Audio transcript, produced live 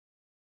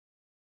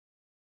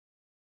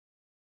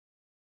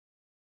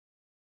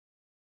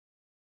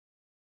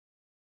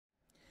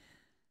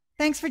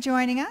Thanks for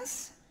joining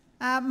us.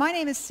 My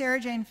name is Sarah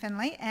Jane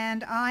Finlay,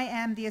 and I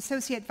am the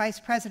Associate Vice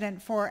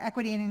President for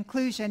Equity and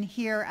Inclusion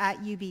here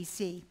at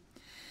UBC.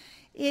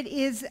 It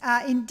is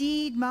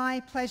indeed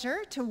my pleasure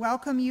to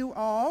welcome you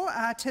all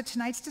to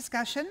tonight's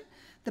discussion,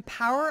 The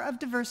Power of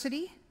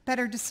Diversity,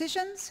 Better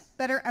Decisions,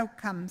 Better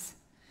Outcomes.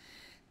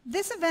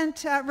 This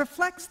event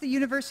reflects the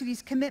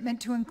university's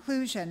commitment to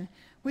inclusion,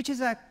 which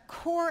is a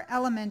core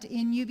element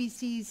in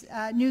UBC's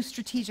new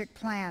strategic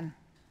plan,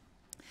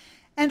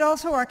 and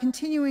also our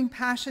continuing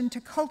passion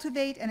to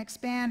cultivate and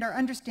expand our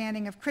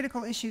understanding of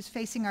critical issues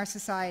facing our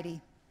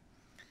society.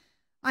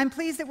 I'm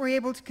pleased that we're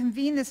able to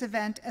convene this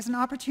event as an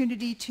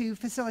opportunity to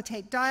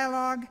facilitate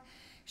dialogue,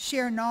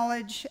 share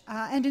knowledge,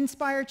 and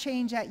inspire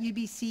change at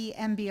UBC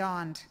and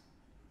beyond.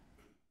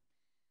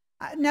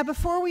 Now,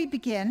 before we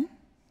begin,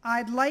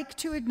 I'd like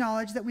to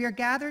acknowledge that we are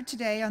gathered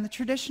today on the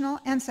traditional,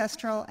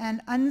 ancestral,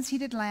 and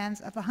unceded lands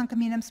of the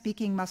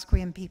Hunkaminam-speaking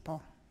Musqueam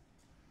people.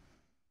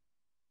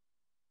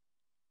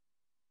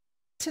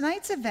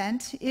 Tonight's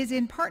event is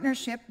in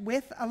partnership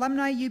with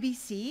Alumni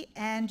UBC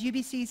and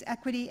UBC's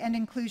Equity and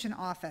Inclusion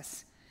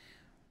Office.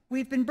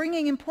 We've been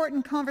bringing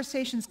important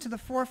conversations to the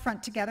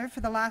forefront together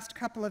for the last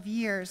couple of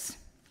years.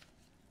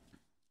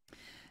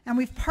 And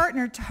we've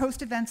partnered to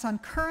host events on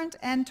current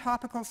and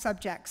topical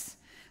subjects.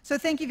 So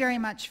thank you very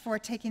much for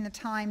taking the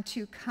time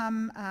to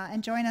come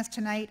and join us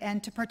tonight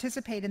and to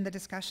participate in the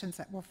discussions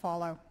that will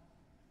follow.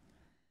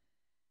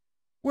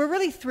 We're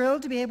really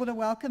thrilled to be able to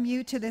welcome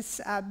you to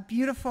this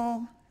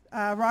beautiful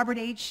Robert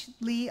H.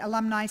 Lee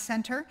Alumni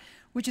Center,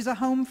 which is a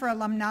home for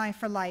alumni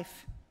for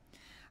life.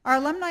 Our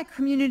alumni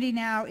community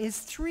now is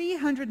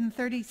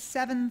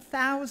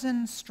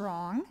 337,000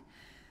 strong,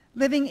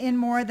 living in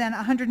more than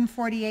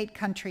 148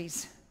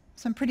 countries.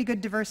 Some pretty good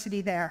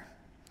diversity there.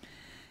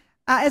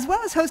 As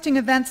well as hosting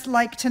events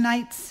like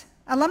tonight's,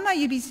 Alumni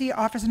UBC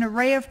offers an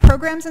array of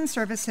programs and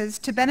services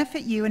to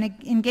benefit you and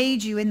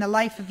engage you in the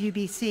life of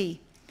UBC.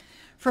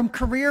 From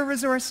career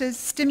resources,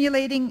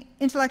 stimulating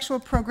intellectual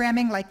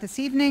programming like this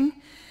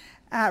evening,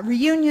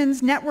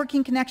 reunions,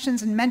 networking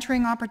connections, and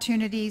mentoring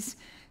opportunities,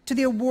 to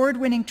the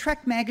award-winning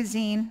Trek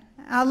magazine,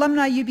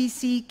 Alumni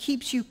UBC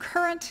keeps you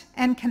current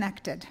and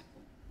connected.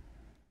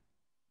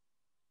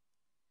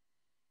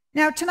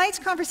 Now, tonight's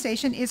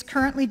conversation is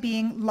currently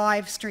being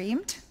live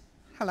streamed.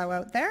 Hello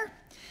out there.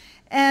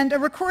 And a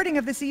recording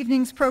of this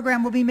evening's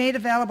program will be made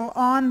available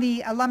on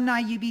the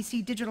Alumni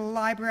UBC Digital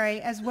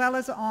Library, as well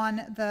as on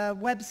the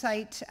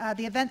website,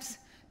 the events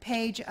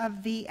page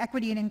of the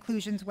Equity and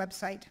Inclusion's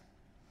website.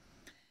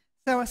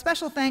 So a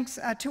special thanks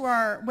to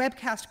our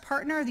webcast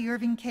partner, the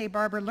Irving K.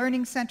 Barber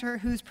Learning Center,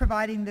 who's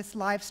providing this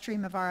live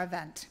stream of our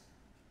event.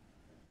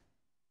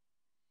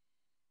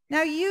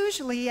 Now,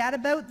 usually at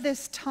about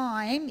this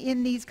time,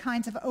 in these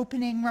kinds of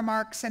opening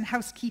remarks and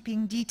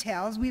housekeeping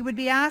details, we would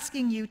be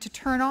asking you to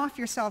turn off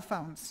your cell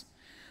phones.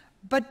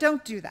 But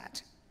don't do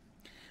that.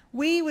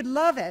 We would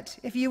love it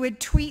if you would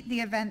tweet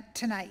the event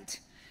tonight.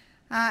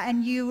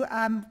 And you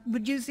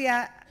would use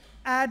the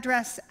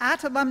address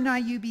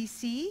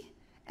 @AlumniUBC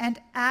and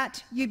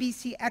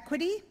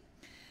 @UBCEquity.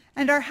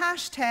 And our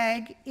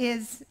hashtag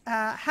is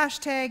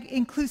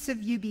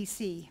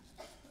 #InclusiveUBC.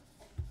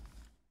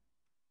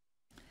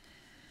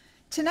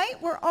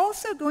 Tonight, we're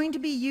also going to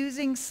be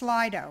using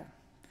Slido.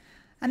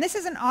 And this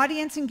is an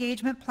audience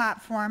engagement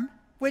platform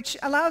which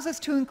allows us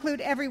to include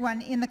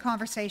everyone in the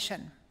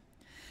conversation.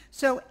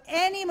 So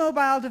any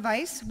mobile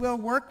device will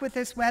work with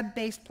this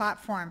web-based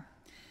platform.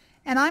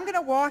 And I'm going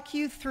to walk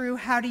you through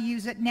how to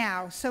use it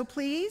now. So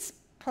please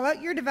pull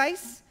out your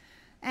device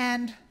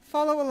and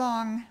follow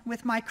along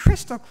with my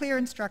crystal clear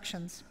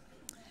instructions.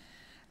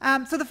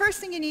 So the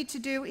first thing you need to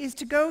do is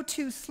to go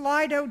to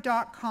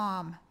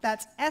slido.com.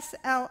 That's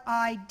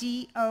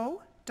SLIDO.com.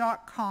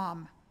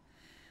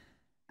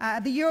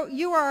 The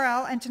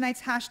URL and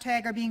tonight's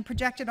hashtag are being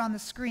projected on the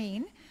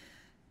screen.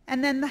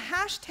 And then the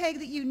hashtag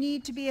that you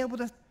need to be able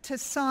to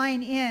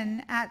sign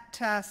in at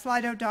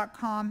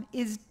slido.com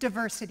is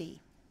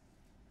diversity.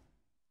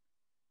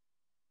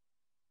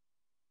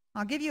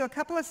 I'll give you a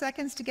couple of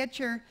seconds to get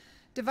your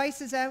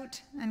devices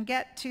out and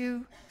get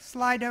to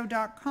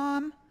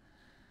slido.com.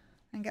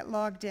 and get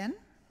logged in.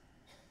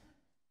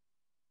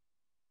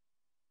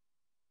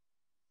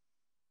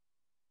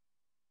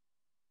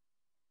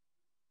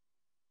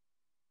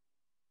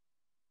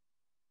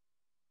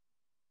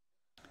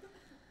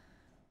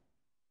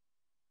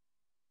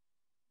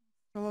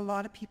 Still a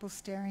lot of people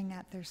staring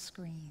at their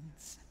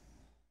screens.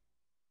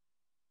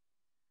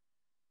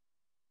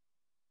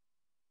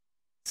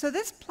 So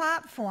this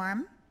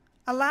platform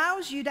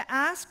allows you to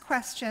ask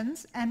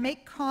questions and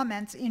make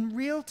comments in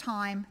real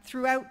time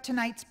throughout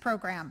tonight's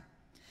program.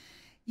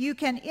 You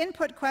can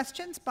input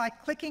questions by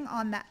clicking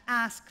on the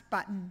Ask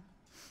button.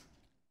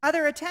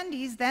 Other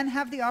attendees then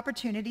have the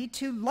opportunity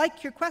to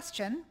like your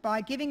question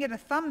by giving it a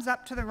thumbs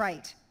up to the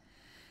right.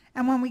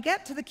 And when we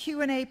get to the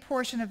Q&A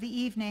portion of the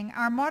evening,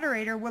 our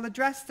moderator will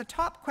address the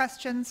top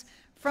questions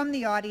from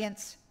the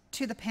audience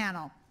to the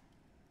panel.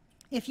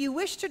 If you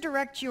wish to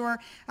direct your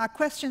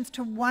questions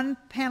to one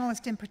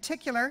panelist in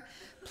particular,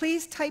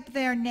 please type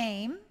their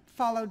name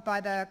followed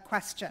by the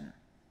question.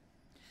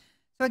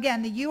 So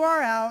again, the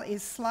URL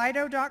is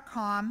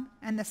slido.com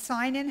and the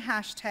sign-in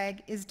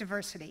hashtag is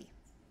diversity.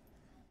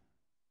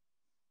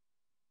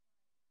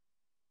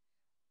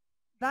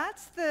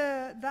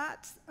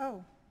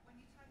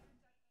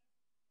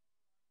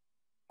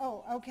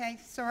 Oh, okay,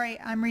 sorry,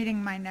 I'm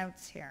reading my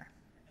notes here.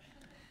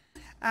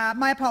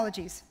 My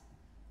apologies.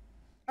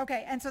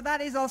 Okay, and so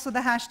that is also the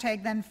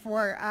hashtag then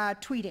for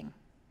tweeting.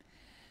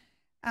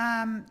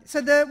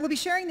 We'll be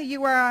sharing the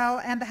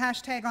URL and the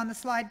hashtag on the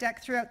slide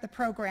deck throughout the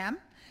program.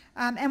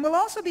 And we'll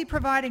also be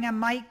providing a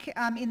mic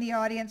in the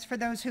audience for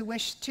those who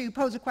wish to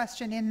pose a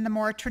question in the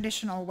more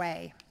traditional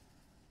way.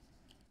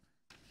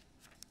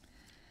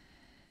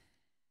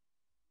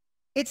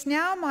 It's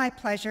now my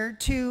pleasure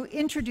to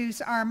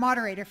introduce our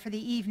moderator for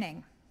the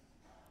evening.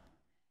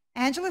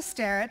 Angela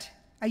Starrett,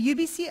 a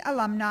UBC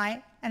alumni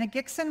and a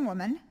Gixon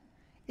woman,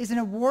 is an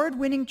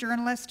award-winning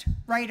journalist,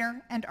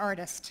 writer, and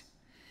artist.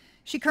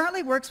 She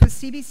currently works with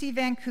CBC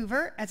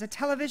Vancouver as a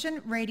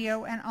television,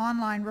 radio, and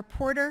online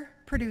reporter,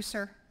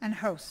 producer, and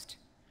host.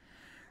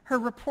 Her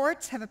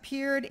reports have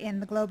appeared in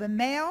the Globe and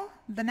Mail,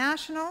 The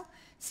National,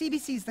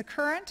 CBC's The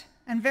Current,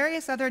 and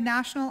various other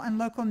national and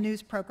local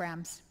news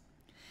programs.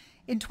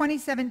 In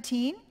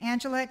 2017,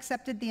 Angela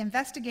accepted the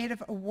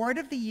Investigative Award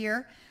of the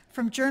Year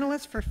from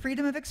Journalists for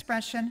Freedom of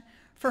Expression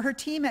for her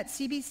team at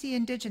CBC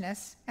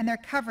Indigenous and their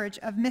coverage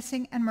of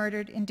missing and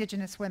murdered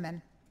Indigenous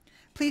women.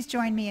 Please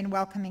join me in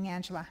welcoming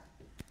Angela.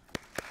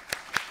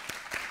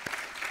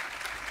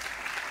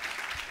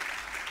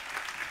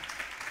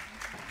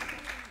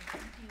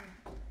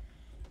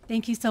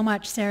 Thank you so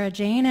much, Sarah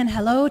Jane, and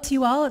hello to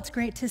you all. It's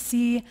great to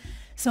see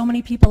so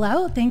many people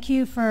out. Thank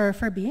you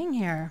for being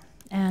here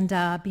and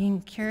being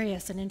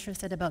curious and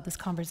interested about this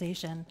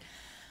conversation.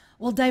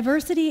 Well,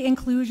 diversity,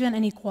 inclusion,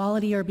 and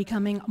equality are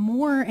becoming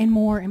more and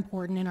more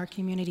important in our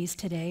communities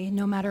today,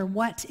 no matter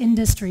what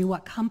industry,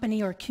 what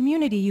company, or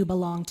community you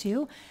belong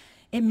to.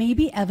 It may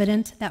be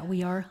evident that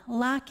we are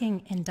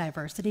lacking in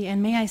diversity,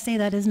 and may I say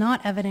that is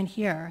not evident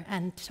here,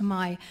 and to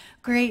my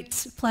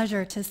great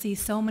pleasure to see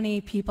so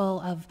many people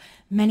of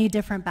many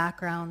different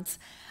backgrounds.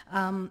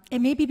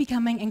 It may be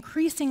becoming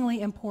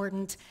increasingly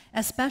important,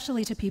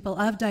 especially to people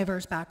of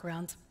diverse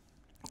backgrounds,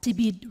 to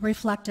be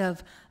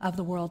reflective of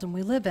the world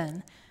we live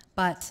in,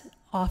 but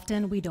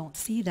often we don't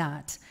see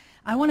that.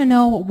 I want to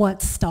know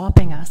what's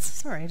stopping us.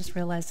 Sorry, I just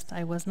realized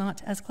I was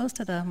not as close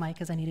to the mic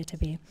as I needed to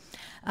be.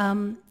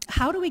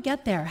 How do we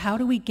get there? How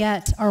do we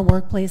get our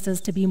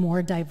workplaces to be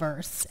more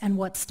diverse, and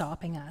what's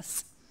stopping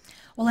us?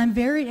 Well, I'm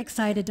very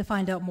excited to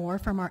find out more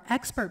from our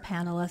expert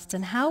panelists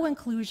and how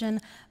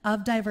inclusion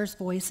of diverse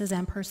voices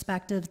and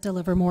perspectives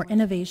deliver more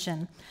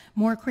innovation,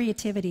 more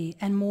creativity,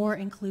 and more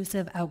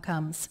inclusive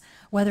outcomes,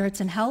 whether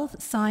it's in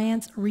health,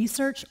 science,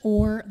 research,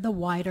 or the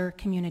wider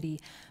community.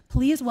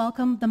 Please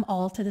welcome them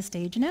all to the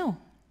stage now.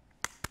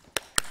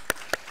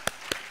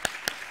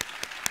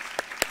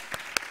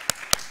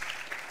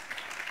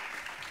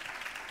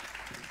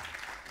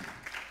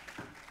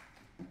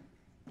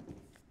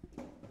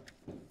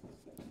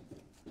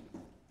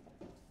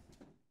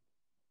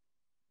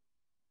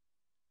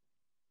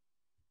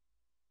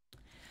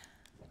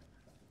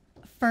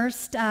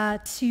 First,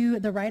 to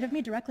the right of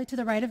me, directly to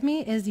the right of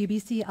me, is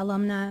UBC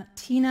alumna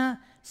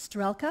Tina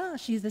Strelka.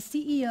 She's the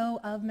CEO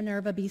of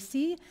Minerva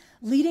BC,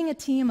 leading a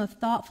team of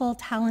thoughtful,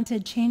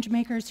 talented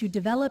changemakers who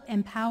develop,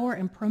 empower,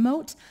 and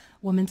promote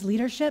women's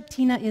leadership.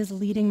 Tina is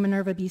leading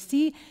Minerva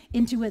BC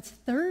into its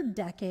third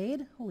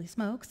decade, holy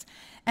smokes,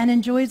 and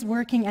enjoys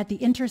working at the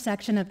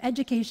intersection of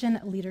education,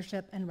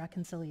 leadership, and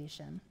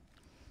reconciliation.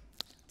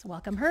 So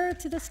welcome her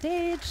to the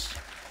stage.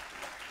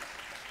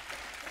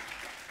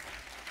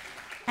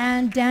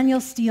 And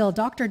Daniel Steele,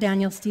 Dr.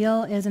 Daniel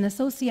Steele, is an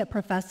associate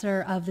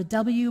professor of the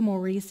W.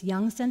 Maurice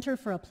Young Center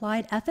for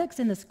Applied Ethics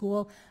in the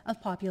School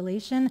of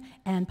Population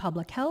and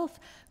Public Health.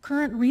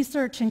 Current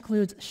research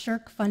includes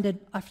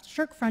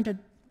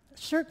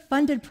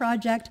SSHRC-funded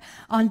project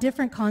on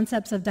different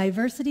concepts of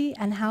diversity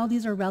and how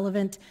these are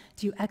relevant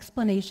to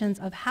explanations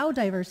of how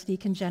diversity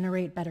can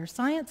generate better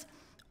science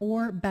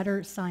or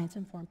better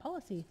science-informed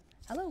policy.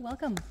 Hello,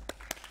 welcome.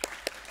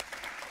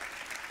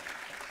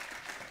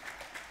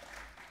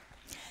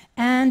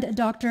 And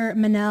Dr.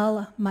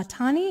 Manel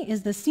Matani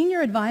is the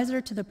senior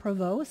advisor to the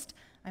provost.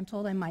 I'm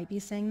told I might be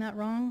saying that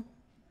wrong,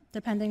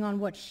 depending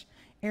on which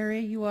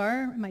area you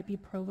are. It might be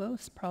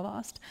provost,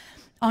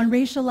 on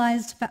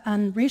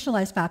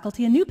racialized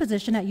faculty, a new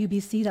position at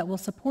UBC that will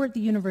support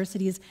the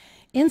university's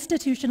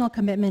institutional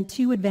commitment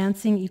to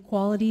advancing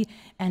equality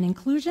and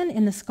inclusion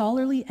in the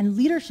scholarly and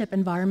leadership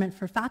environment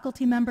for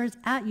faculty members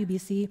at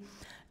UBC.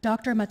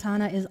 Dr.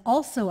 Matana is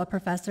also a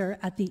professor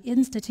at the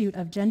Institute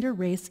of Gender,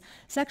 Race,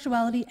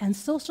 Sexuality, and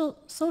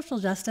Social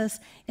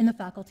Justice in the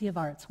Faculty of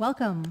Arts.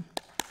 Welcome.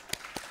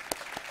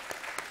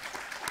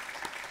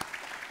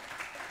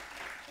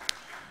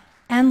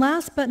 And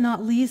last but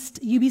not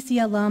least,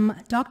 UBC alum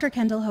Dr.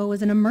 Kendall Ho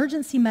is an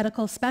emergency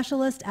medical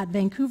specialist at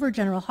Vancouver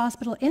General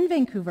Hospital in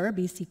Vancouver,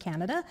 BC,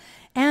 Canada,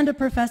 and a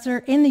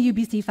professor in the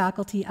UBC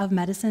Faculty of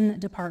Medicine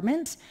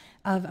Department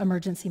of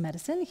Emergency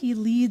Medicine. He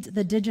leads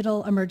the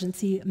Digital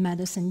Emergency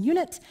Medicine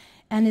Unit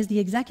and is the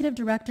executive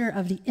director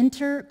of the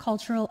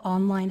Intercultural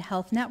Online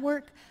Health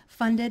Network,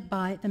 funded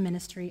by the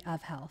Ministry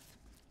of Health.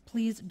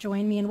 Please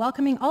join me in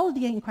welcoming all of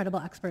the incredible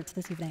experts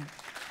this evening.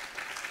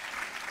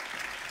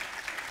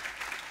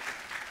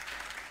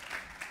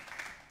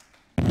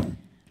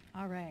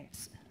 All right,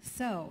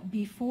 so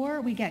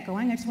before we get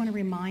going, I just want to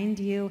remind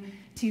you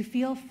to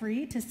feel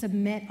free to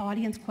submit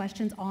audience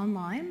questions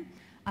online.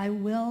 I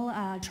will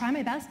try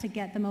my best to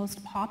get the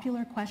most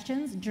popular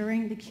questions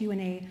during the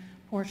Q&A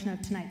portion of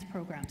tonight's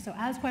program. So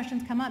as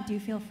questions come up, do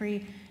feel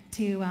free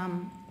to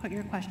put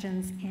your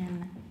questions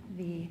in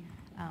the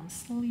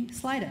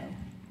Slido.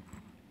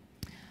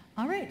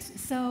 All right,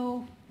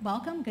 so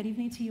welcome, good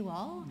evening to you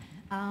all.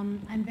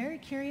 I'm very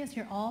curious,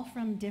 you're all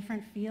from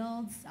different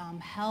fields,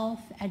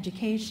 health,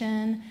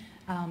 education,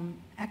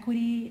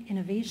 equity,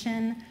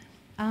 innovation.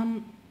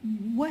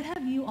 What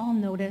have you all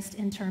noticed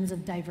in terms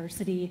of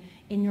diversity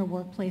in your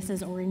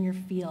workplaces or in your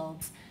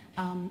fields?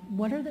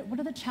 What are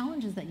the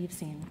challenges that you've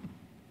seen?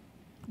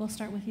 We'll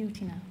start with you,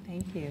 Tina.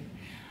 Thank you.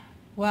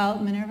 Well,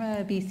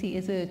 Minerva BC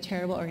is a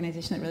charitable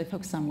organization that really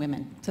focuses on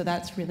women. So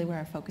that's really where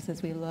our focus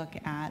is. We look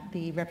at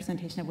the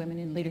representation of women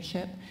in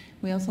leadership.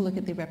 We also look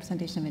at the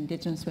representation of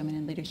Indigenous women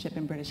in leadership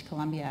in British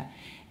Columbia.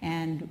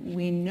 And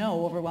we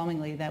know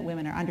overwhelmingly that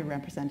women are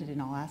underrepresented in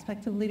all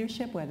aspects of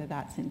leadership, whether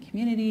that's in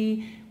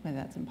community, whether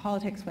that's in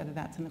politics, whether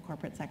that's in the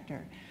corporate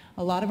sector.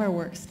 A lot of our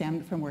work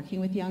stemmed from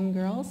working with young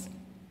girls,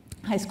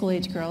 high school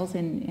age girls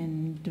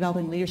in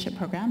developing leadership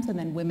programs, and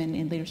then women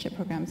in leadership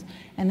programs.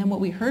 And then what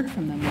we heard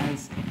from them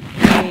was,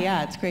 hey,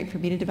 yeah, it's great for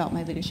me to develop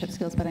my leadership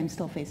skills, but I'm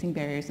still facing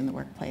barriers in the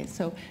workplace.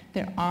 So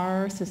there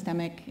are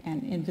systemic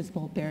and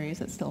invisible barriers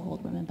that still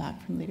hold women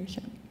back from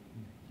leadership.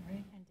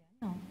 Right,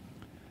 and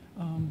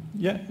Daniel.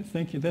 Yeah,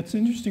 thank you. That's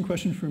an interesting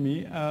question for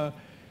me.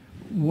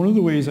 One of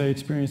the ways I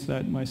experienced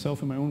that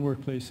myself in my own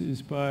workplace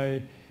is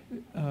by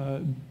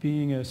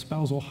being a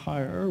spousal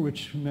hire,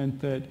 which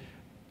meant that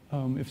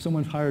if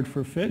someone's hired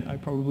for fit, I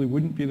probably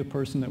wouldn't be the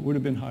person that would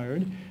have been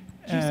hired.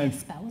 Did you say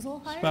spousal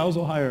hire?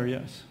 Spousal hire,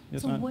 yes.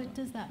 So what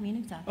does that mean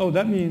exactly? Oh,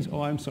 that means,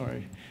 I'm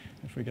sorry.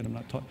 I forget I'm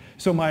not taught.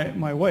 So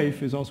my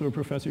wife is also a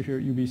professor here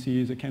at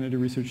UBC, is a Canada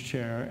Research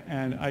Chair,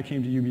 and I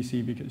came to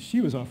UBC because she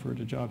was offered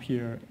a job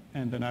here,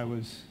 and then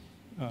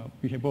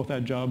we both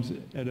had jobs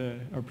at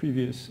our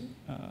previous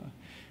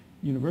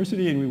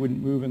university, and we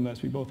wouldn't move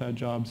unless we both had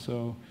jobs,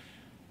 so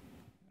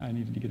I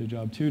needed to get a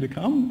job too to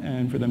come,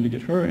 and for them to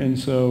get her, and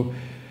so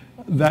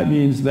that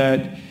means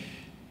that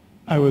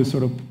I was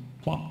sort of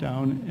plopped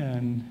down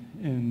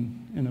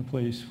in a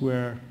place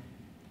where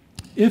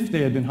if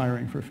they had been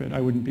hiring for fit, I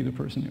wouldn't be the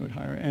person they would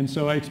hire. And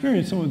so I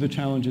experienced some of the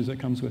challenges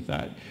that comes with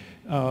that.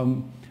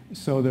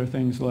 So there are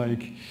things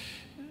like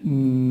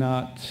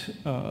not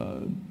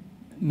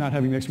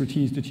having the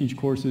expertise to teach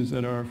courses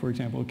that are, for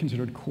example,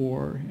 considered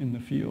core in the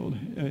field,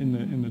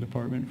 in the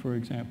department, for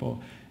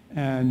example.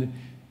 And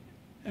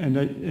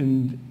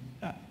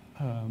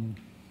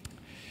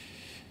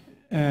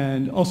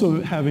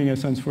also having a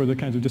sense for the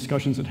kinds of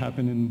discussions that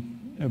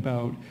happen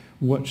about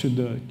what should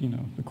the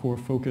core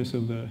focus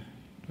of the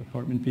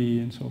department be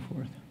and so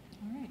forth.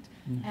 All right.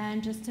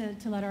 And just to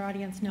let our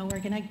audience know, we're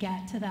going to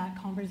get to that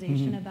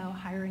conversation about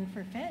hiring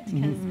for fit,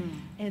 because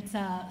it's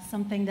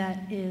something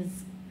that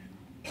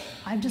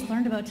I've just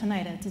learned about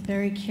tonight. It's a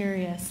very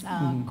curious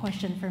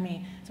question for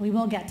me. So we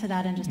will get to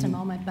that in just a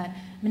moment. But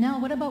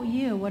Manel, what about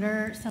you? What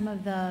are some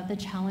of the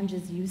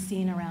challenges you've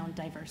seen around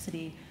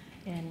diversity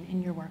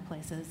in your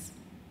workplaces?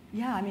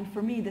 Yeah, I mean,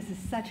 for me, this is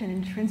such an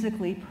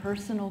intrinsically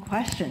personal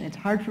question. It's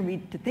hard for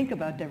me to think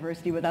about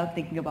diversity without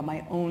thinking about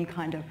my own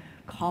kind of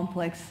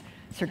complex,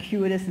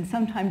 circuitous, and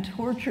sometimes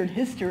tortured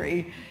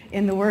history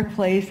in the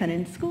workplace and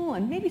in school.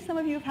 And maybe some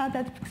of you have had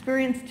that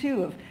experience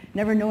too, of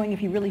never knowing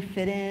if you really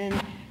fit in,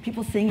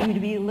 people seeing you to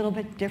be a little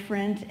bit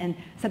different, and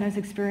sometimes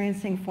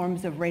experiencing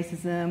forms of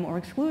racism or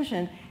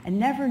exclusion and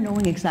never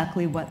knowing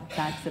exactly what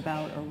that's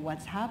about or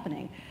what's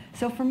happening.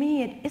 So for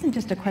me, it isn't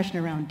just a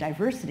question around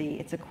diversity,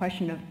 it's a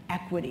question of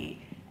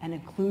equity and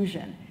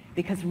inclusion.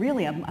 Because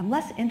really, I'm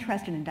less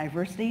interested in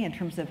diversity in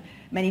terms of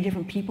many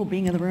different people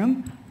being in the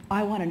room.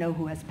 I want to know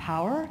who has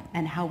power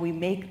and how we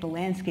make the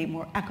landscape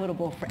more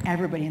equitable for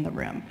everybody in the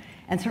room.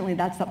 And certainly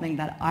that's something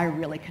that I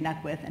really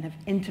connect with and have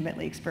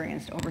intimately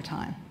experienced over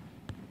time.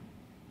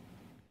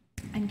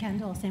 And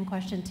Kendall, same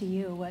question to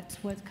you. What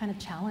kind of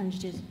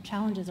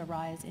challenges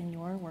arise in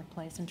your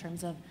workplace in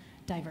terms of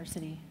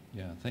diversity?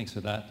 Yeah, thanks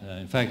for that.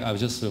 In fact, I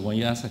was just, when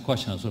you asked that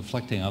question, I was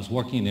reflecting. I was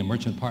working in the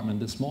emergent department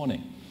this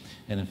morning.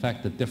 And in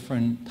fact, the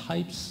different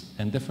types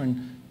and different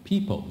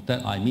people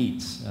that I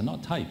meet,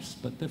 not types,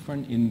 but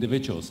different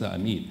individuals that I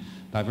meet,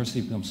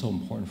 diversity becomes so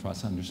important for us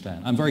to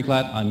understand. I'm very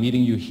glad I'm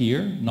meeting you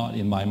here, not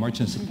in my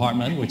emergency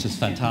department, which is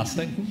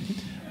fantastic.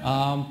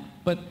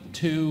 But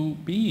to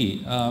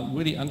be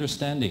really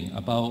understanding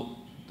about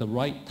the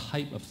right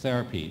type of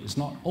therapy. It's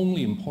not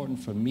only important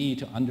for me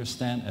to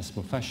understand as a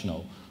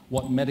professional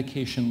what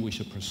medication we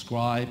should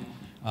prescribe,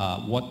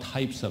 what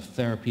types of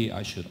therapy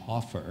I should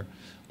offer,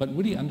 but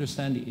really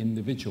understand the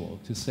individual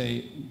to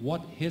say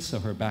what his or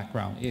her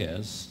background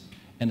is,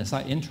 and as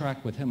I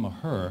interact with him or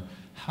her,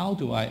 how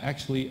do I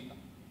actually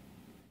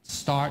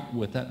start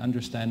with that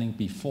understanding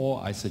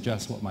before I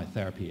suggest what my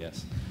therapy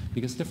is?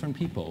 Because different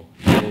people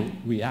will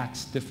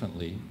react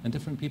differently, and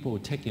different people will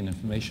take in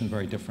information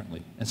very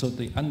differently. And so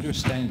the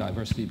understanding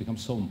diversity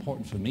becomes so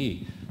important for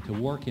me to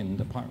work in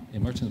the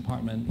emerging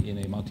department in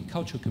a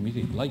multicultural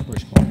community like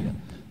British Columbia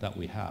that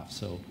we have.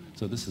 So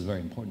this is a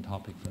very important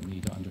topic for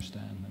me to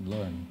understand and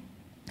learn.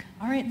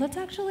 All right, let's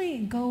actually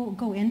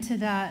go into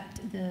that,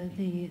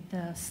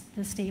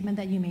 the statement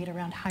that you made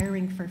around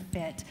hiring for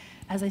fit.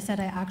 As I said,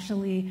 I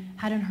actually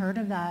hadn't heard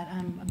of that.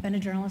 I've been a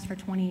journalist for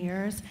 20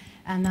 years,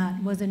 and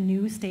that was a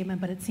new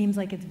statement, but it seems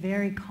like it's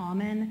very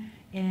common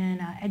in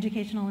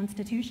educational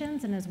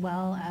institutions and as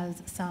well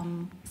as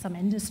some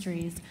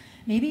industries.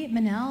 Maybe,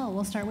 Manel,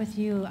 we'll start with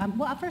you.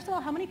 Well, first of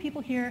all, how many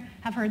people here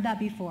have heard that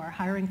before,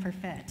 hiring for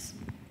fit?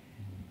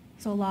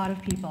 So a lot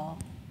of people.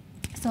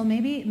 So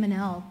maybe,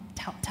 Manel,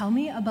 tell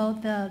me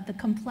about the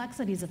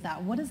complexities of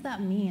that. What does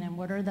that mean, and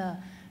what are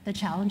the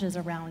challenges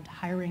around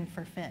hiring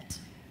for fit?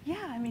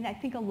 Yeah, I mean, I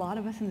think a lot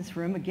of us in this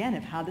room, again,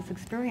 have had this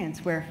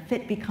experience where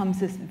fit becomes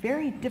this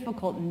very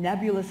difficult,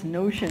 nebulous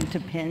notion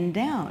to pin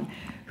down.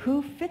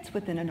 Who fits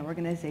within an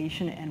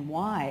organization and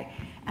why?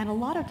 And a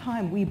lot of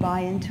time we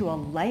buy into a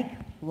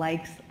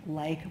like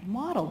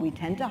model. We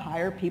tend to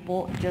hire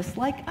people just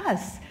like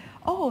us.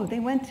 Oh, they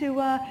went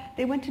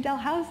to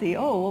Dalhousie.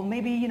 Oh, well,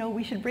 maybe,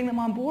 we should bring them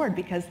on board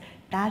because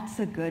that's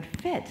a good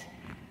fit.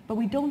 But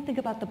we don't think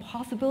about the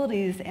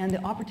possibilities and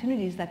the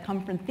opportunities that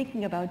come from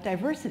thinking about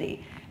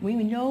diversity. We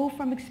know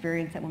from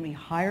experience that when we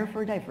hire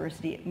for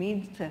diversity, it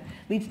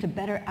leads to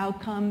better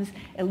outcomes,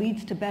 it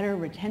leads to better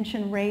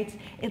retention rates,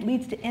 it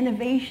leads to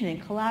innovation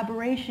and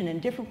collaboration and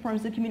different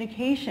forms of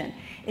communication.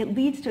 It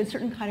leads to a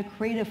certain kind of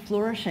creative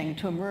flourishing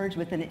to emerge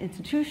within an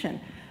institution.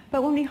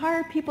 But when we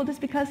hire people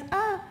just because,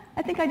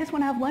 I think I just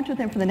want to have lunch with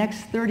them for the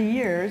next 30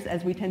 years,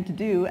 as we tend to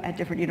do at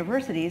different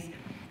universities,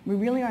 we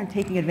really aren't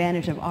taking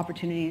advantage of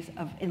opportunities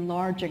of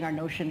enlarging our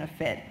notion of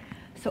fit.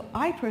 So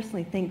I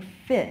personally think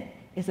fit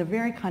is a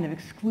very kind of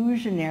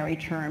exclusionary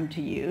term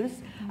to use.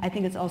 I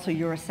think it's also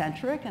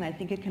Eurocentric, and I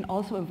think it can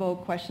also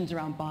evoke questions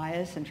around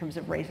bias in terms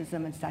of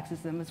racism and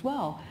sexism as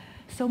well.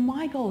 So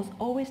my goal is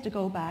always to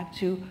go back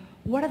to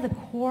what are the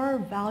core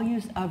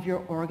values of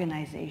your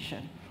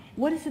organization?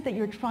 What is it that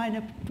you're trying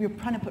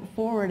to put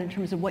forward in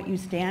terms of what you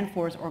stand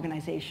for as an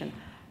organization?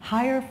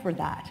 Hire for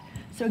that.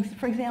 So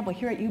for example,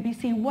 here at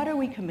UBC, what are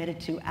we committed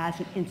to as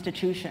an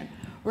institution?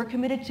 We're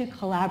committed to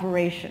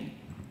collaboration,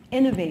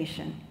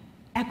 innovation,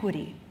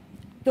 equity.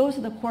 Those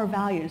are the core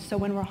values. So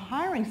when we're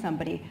hiring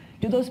somebody,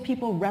 do those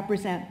people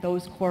represent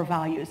those core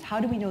values? How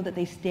do we know that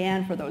they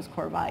stand for those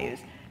core values?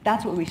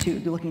 That's what we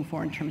should be looking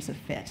for in terms of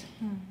fit.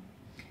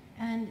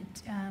 And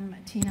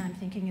Tina, I'm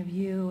thinking of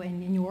you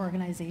and in your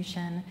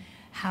organization.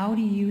 How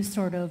do you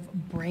sort of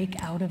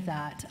break out of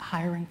that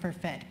hiring for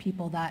fit,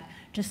 people that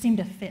just seem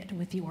to fit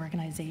with the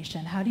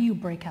organization? How do you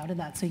break out of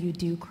that so you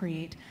do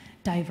create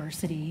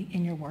diversity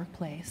in your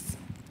workplace?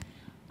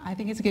 I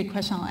think it's a good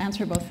question. I'll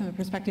answer both from the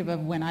perspective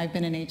of when I've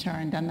been in HR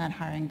and done that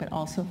hiring, but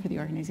also for the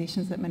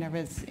organizations that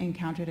Minerva's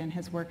encountered and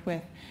has worked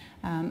with.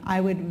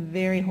 I would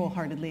very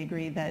wholeheartedly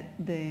agree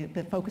that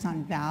the focus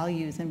on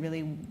values and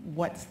really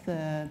what's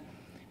the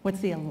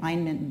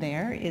alignment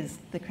there is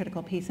the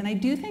critical piece. And I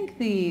do think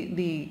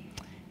the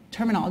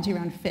terminology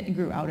around fit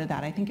grew out of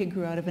that. I think it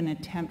grew out of an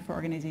attempt for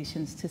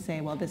organizations to say,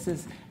 well, this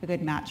is a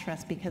good match for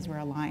us because we're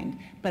aligned.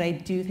 But I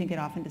do think it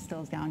often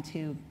distills down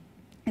to,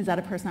 is that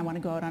a person I want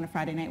to go out on a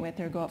Friday night with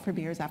or go out for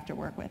beers after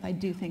work with? I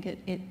do think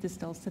it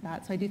distills to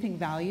that. So I do think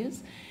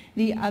values.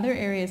 The other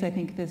areas, I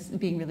think this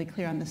being really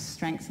clear on the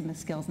strengths and the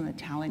skills and the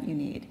talent you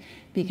need.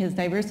 Because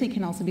diversity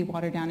can also be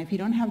watered down. If you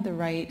don't have the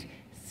right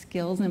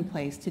skills in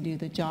place to do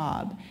the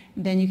job,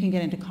 then you can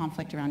get into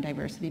conflict around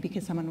diversity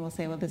because someone will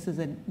say, well, this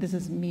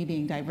is me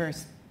being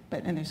diverse,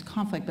 and there's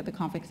conflict, but the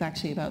conflict is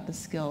actually about the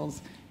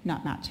skills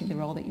not matching the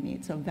role that you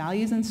need. So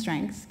values and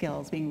strengths,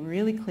 skills, being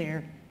really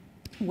clear,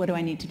 what do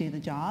I need to do the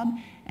job?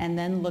 And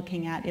then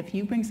looking at, if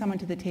you bring someone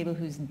to the table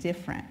who's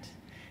different,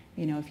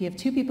 if you have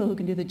two people who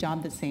can do the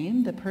job the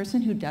same, the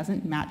person who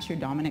doesn't match your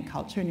dominant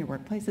culture in your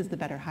workplace is the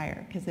better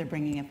hire because they're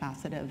bringing a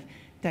facet of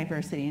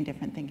diversity and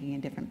different thinking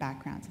and different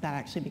backgrounds. So that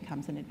actually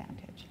becomes an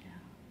advantage.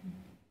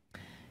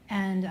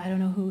 And I don't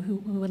know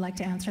who would like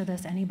to answer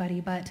this,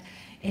 anybody, but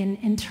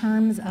in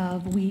terms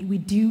of, we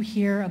do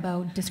hear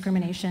about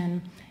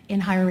discrimination in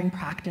hiring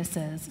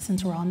practices,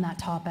 since we're on that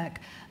topic.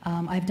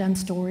 I've done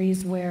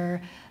stories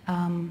where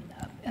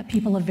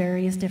people of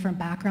various different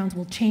backgrounds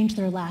will change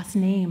their last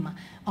name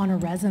on a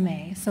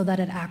resume so that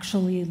it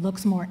actually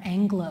looks more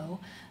Anglo.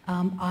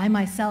 I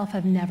myself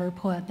have never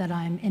put that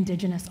I'm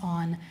Indigenous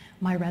on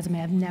my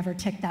resume. I've never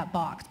ticked that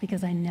box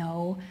because I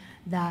know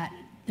that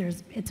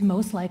it's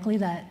most likely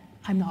that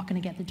I'm not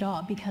going to get the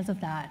job because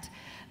of that.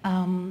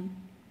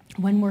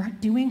 when we're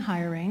doing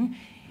hiring,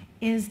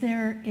 is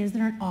there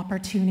an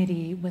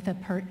opportunity with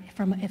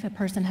if a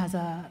person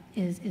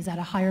is at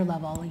a higher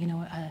level,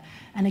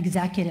 an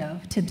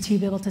executive, to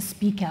be able to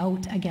speak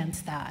out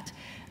against that?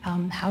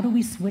 How do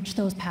we switch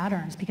those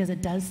patterns? Because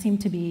it does seem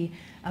to be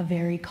a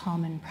very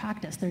common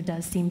practice. There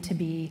does seem to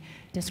be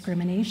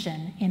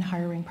discrimination in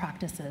hiring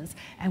practices,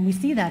 and we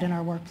see that in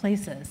our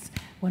workplaces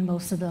when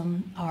most of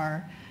them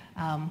are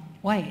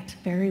white,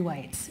 very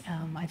white.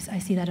 I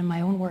see that in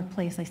my own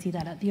workplace. I see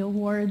that at the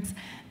awards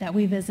that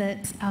we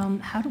visit.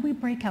 How do we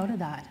break out of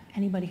that?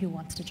 Anybody who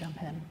wants to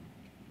jump in?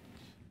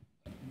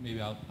 Maybe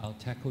I'll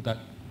tackle that.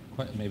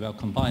 Maybe I'll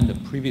combine the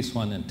previous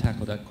one and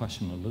tackle that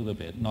question a little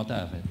bit. Not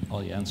that I have all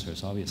the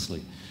answers,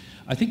 obviously.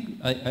 I think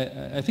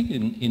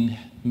in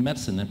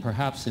medicine and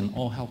perhaps in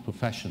all health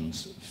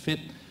professions,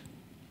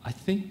 I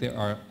think there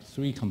are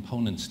three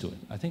components to it.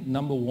 I think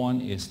number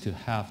one is to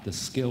have the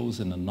skills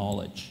and the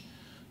knowledge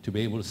to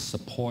be able to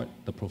support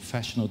the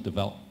professional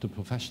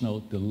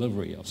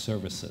delivery of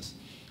services.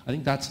 I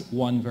think that's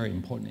one very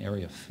important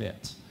area of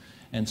fit.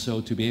 And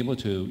so to be able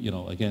to,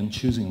 again,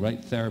 choosing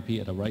right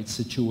therapy at the right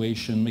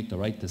situation, make the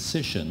right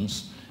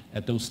decisions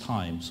at those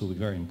times will be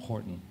very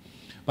important.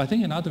 But I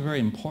think another very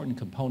important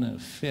component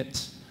of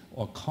fit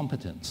or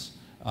competence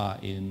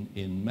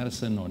in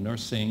medicine or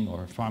nursing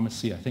or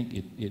pharmacy, I think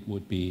it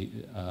would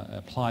be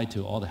applied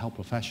to all the health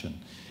profession,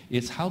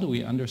 is how do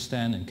we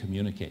understand and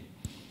communicate?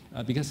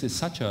 Because it's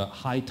such a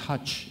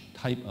high-touch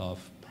type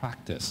of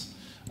practice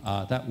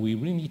that we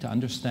really need to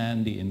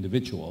understand the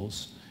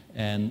individuals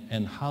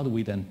and how do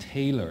we then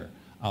tailor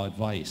our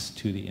advice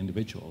to the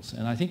individuals.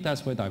 And I think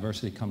that's where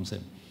diversity comes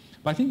in.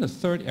 But I think the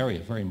third area,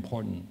 very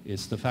important,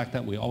 is the fact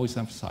that we always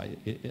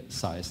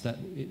emphasize that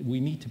we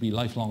need to be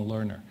lifelong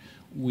learner.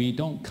 We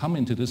don't come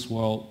into this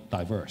world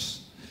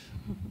diverse.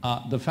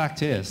 The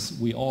fact is,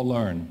 we all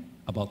learn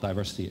about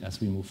diversity as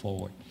we move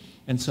forward.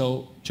 And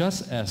so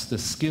just as the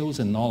skills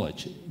and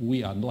knowledge,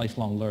 we are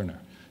lifelong learner.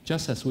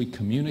 Just as we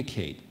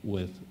communicate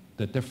with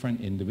the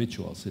different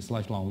individuals, it's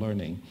lifelong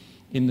learning.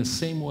 In the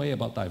same way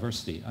about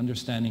diversity,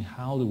 understanding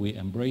how do we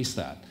embrace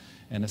that,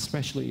 and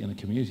especially in a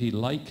community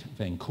like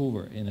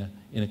Vancouver,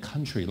 in a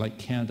country like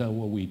Canada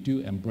where we do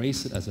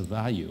embrace it as a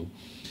value,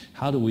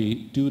 how do we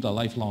do the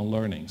lifelong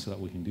learning so that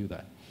we can do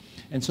that?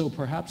 And so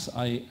perhaps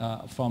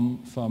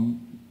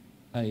from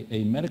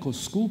a medical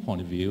school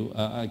point of view,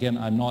 again,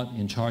 I'm not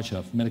in charge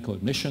of medical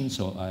admission,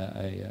 so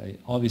I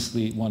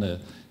obviously want to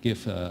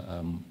give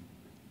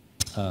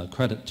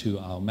credit to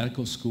our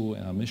medical school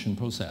and our admission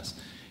process,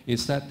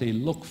 is that they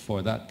look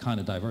for that kind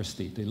of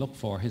diversity. They look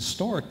for,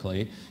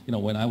 historically,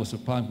 when I was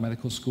applying for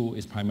medical school,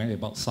 it's primarily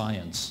about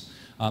science.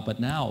 But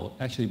now,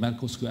 actually,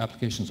 medical school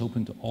applications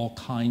open to all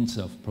kinds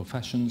of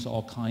professions,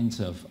 all kinds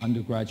of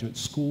undergraduate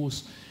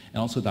schools,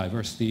 and also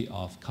diversity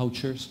of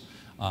cultures.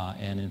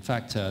 And in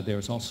fact,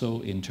 there's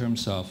also, in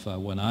terms of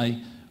when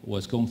I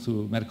was going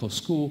through medical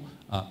school,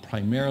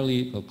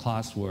 primarily the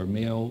class were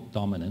male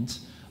dominant.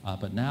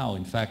 But now,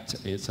 in fact,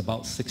 it's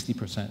about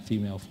 60%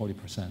 female,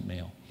 40%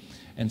 male.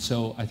 And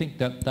so I think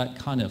that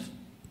kind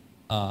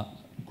of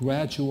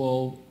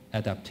gradual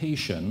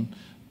adaptation,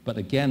 but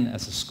again,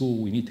 as a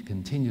school, we need to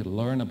continue to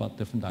learn about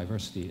different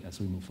diversity as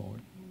we move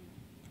forward.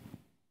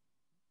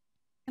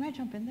 Can I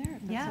jump in there,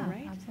 if that's all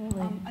right?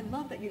 Absolutely. I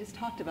love that you just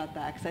talked about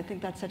that, because I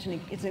think that's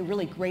it's a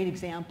really great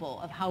example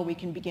of how we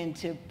can begin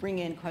to bring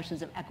in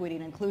questions of equity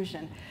and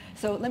inclusion.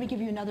 So let me give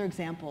you another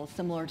example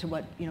similar to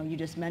what you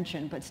just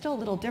mentioned, but still a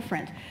little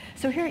different.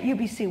 So here at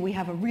UBC, we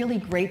have a really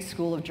great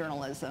School of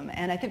Journalism,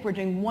 and I think we're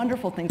doing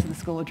wonderful things in the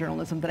School of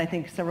Journalism that I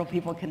think several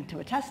people can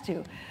attest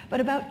to. But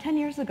about 10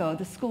 years ago,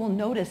 the school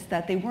noticed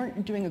that they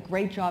weren't doing a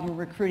great job in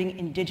recruiting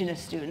Indigenous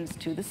students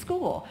to the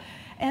school.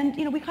 And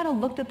we kind of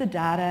looked at the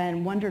data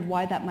and wondered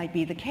why that might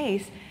be the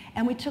case.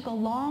 And we took a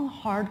long,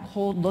 hard,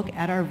 cold look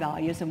at our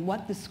values and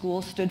what the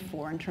school stood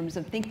for in terms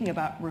of thinking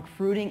about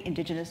recruiting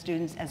Indigenous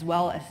students as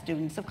well as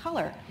students of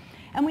color.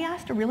 And we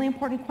asked a really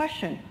important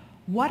question.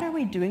 What are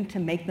we doing to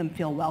make them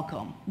feel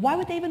welcome? Why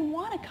would they even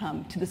want to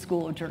come to the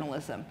School of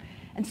Journalism?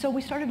 And so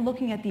we started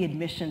looking at the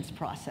admissions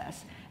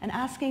process and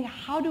asking,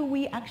 how do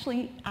we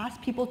actually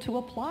ask people to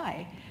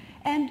apply?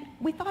 And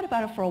we thought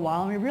about it for a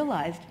while, and we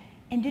realized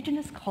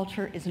Indigenous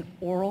culture is an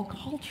oral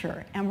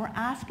culture, and we're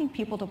asking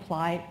people to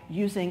apply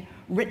using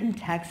written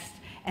text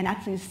and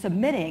actually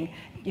submitting,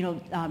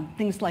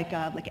 things like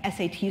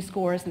SAT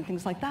scores and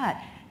things like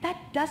that. That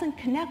doesn't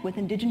connect with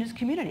Indigenous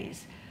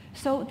communities.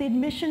 So the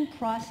admission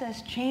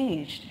process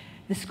changed.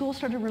 The school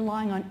started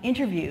relying on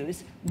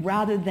interviews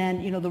rather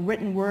than, the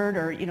written word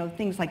or,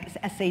 things like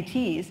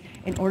SATs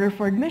in order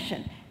for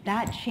admission.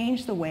 That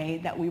changed the way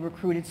that we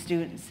recruited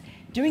students.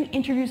 Doing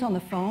interviews on the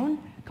phone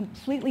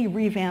completely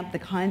revamped the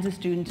kinds of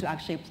students who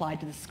actually applied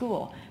to the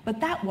school. But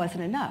that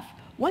wasn't enough.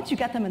 Once you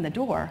get them in the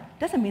door,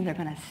 doesn't mean they're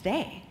going to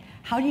stay.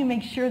 How do you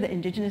make sure that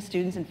Indigenous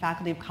students and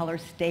faculty of color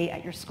stay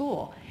at your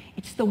school?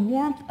 It's the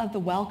warmth of the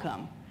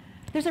welcome.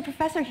 There's a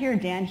professor here,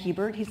 Dan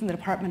Hebert, he's in the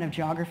Department of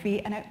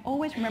Geography, and I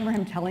always remember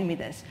him telling me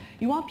this.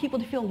 You want people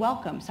to feel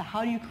welcome, so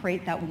how do you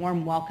create that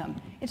warm welcome?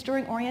 It's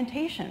during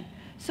orientation.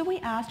 So we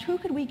asked, who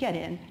could we get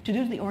in to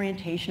do the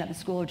orientation at the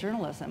School of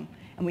Journalism?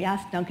 And we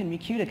asked Duncan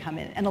McHugh to come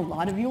in. And a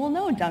lot of you will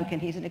know Duncan.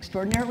 He's an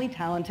extraordinarily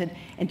talented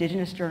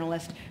Indigenous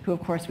journalist who, of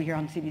course, we hear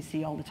on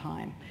CBC all the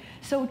time.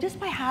 So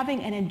just by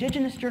having an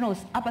Indigenous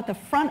journalist up at the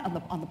front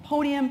on the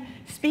podium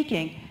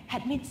speaking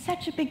had made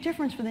such a big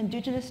difference for the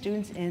Indigenous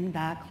students in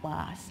that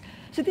class.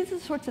 So these are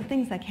the sorts of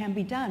things that can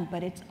be done,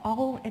 but it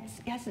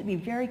has to be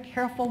very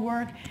careful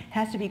work. It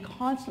has to be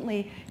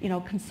constantly,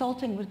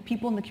 consulting with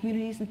people in the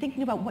communities and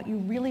thinking about what you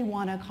really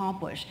want to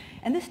accomplish.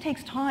 And this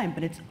takes time,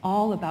 but it's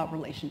all about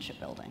relationship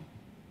building.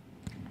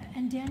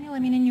 And Daniel,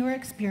 in your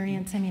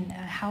experience,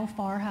 how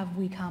far have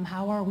we come?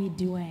 How are we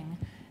doing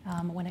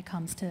when it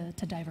comes to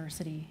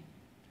diversity?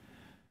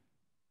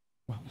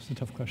 Wow, that's a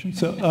tough question.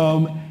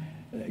 So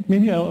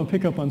maybe I'll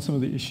pick up on some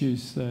of the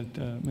issues that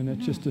Manette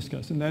just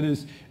discussed, and that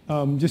is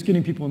just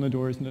getting people in the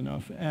door isn't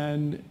enough.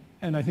 And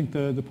I think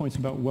the points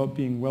about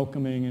being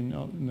welcoming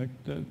and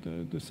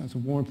the sense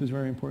of warmth is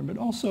very important, but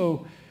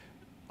also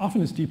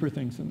often it's deeper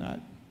things than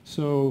that.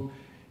 So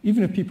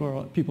even if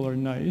people are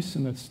nice,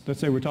 and let's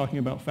say we're talking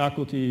about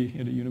faculty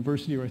at a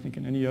university or I think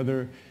in any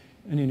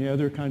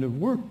other kind of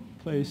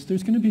workplace,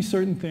 there's going to be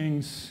certain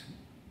things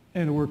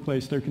in a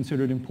workplace that are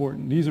considered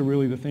important. These are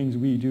really the things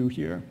we do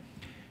here.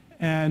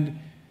 And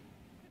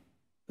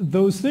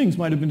those things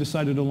might have been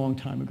decided a long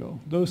time ago.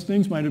 Those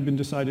things might have been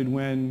decided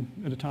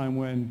at a time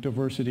when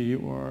diversity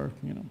was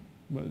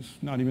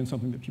not even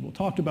something that people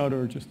talked about,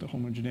 or just the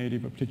homogeneity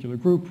of a particular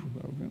group,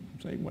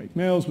 say white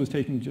males, was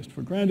taken just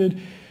for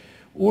granted,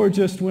 or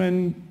just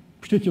when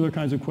particular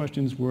kinds of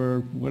questions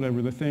were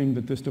whatever the thing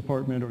that this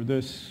department or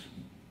this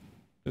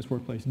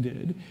workplace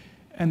did.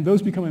 And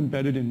those become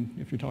embedded in,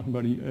 if you're talking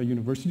about a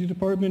university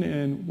department,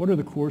 and what are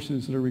the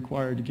courses that are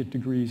required to get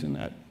degrees in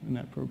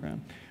that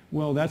program?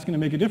 Well, that's going to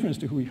make a difference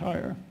to who we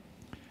hire.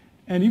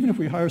 And even if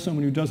we hire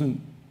someone who doesn't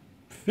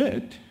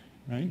fit,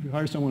 right? If we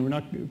hire someone we're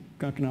not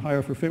going to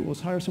hire for fit, well,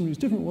 let's hire someone who's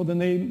different. Well, then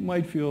they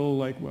might feel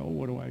like, well,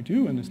 what do I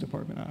do in this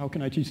department? How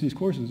can I teach these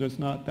courses? That's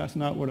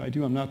not what I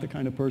do. I'm not the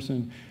kind of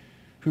person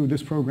who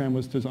this program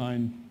was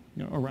designed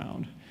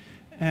around.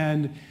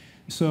 And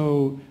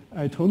so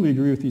I totally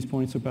agree with these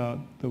points about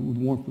the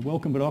warmth of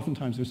welcome, but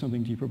oftentimes there's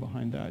something deeper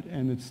behind that,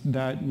 and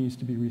that needs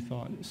to be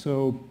rethought.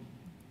 So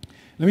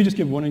let me just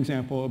give one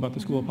example about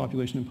the School of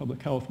Population and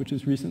Public Health, which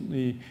has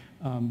recently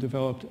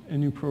developed a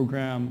new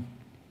program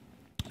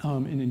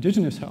in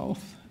Indigenous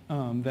health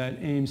that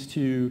aims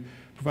to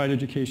provide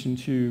education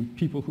to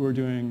people who are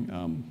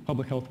doing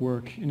public health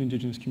work in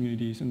Indigenous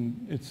communities.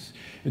 And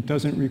it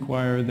doesn't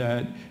require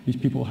that these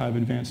people have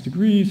advanced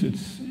degrees.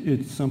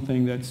 It's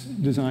something that's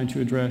designed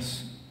to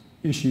address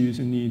issues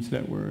and needs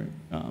that were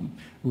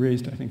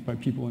raised, I think, by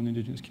people in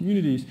Indigenous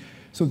communities.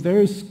 So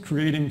there's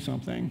creating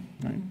something,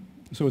 right?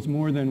 So it's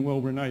more than, well,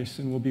 we're nice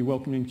and we'll be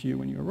welcoming to you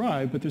when you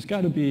arrive, but there's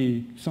got to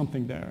be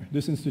something there.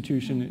 This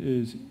institution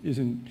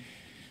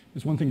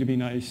is one thing to be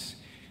nice.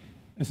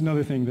 It's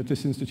another thing that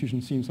this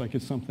institution seems like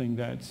it's something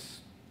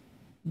that's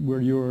where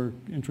your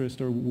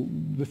interest or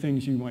the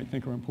things you might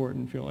think are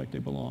important feel like they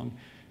belong.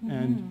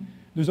 And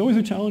there's always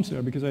a challenge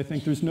there, because I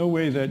think there's no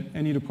way that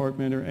any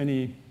department or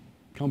any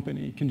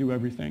company can do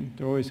everything.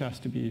 There always has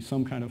to be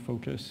some kind of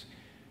focus.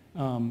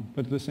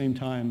 But at the same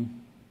time,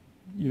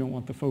 you don't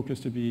want the focus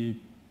to be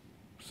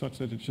such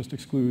that it just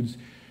excludes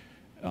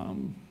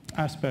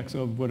aspects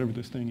of whatever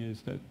this thing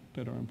is that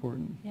are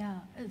important. Yeah,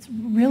 it's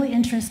really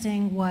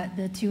interesting what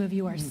the two of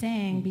you are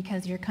saying,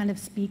 because you're kind of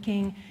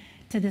speaking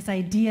to this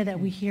idea that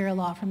we hear a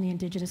lot from the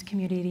Indigenous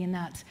community, and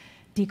that's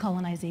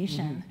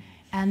decolonization.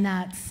 And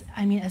that's,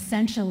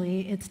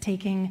 essentially it's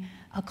taking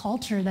a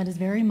culture that is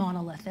very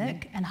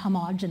monolithic and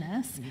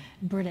homogenous,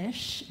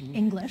 British,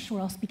 English,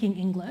 we're all speaking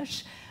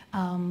English,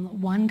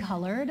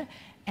 one-colored,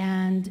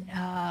 and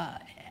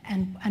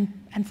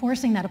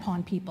forcing that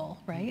upon people,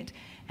 right?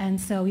 And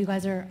so you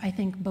guys are, I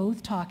think,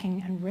 both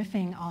talking and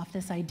riffing off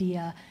this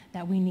idea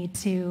that we need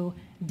to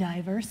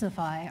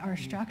diversify our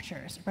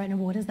structures, right? And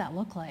what does that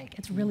look like?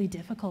 It's really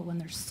difficult when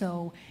they're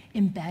so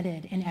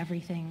embedded in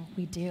everything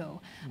we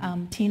do.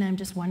 Tina, I'm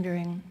just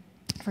wondering,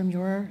 from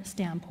your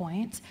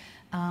standpoint,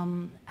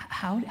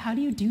 how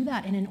do you do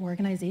that in an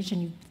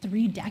organization?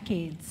 3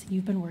 decades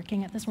you've been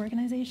working at this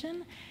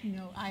organization?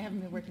 No, I haven't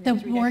been working.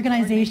 The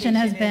organization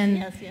has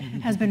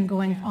been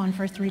going on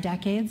for 3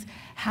 decades.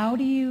 How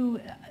do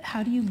you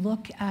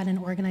look at an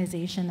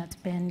organization that's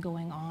been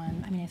going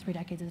on? 3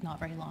 decades is not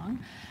very long,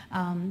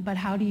 but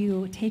how do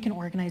you take an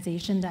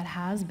organization that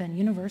has been?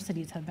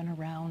 Universities have been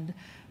around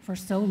for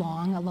so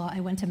long.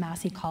 I went to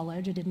Massey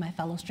College. I did my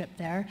fellowship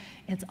there.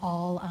 It's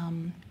all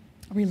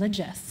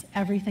religious.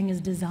 Everything is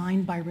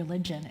designed by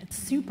religion. It's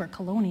super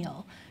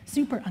colonial,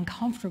 super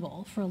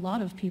uncomfortable for a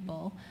lot of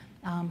people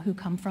who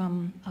come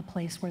from a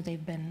place where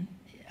they've been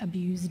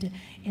abused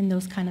in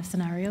those kind of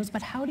scenarios.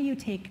 But how do you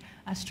take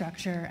a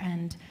structure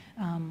and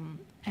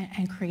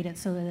create it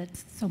so that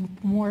so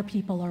more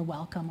people are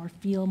welcome or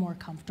feel more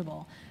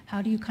comfortable?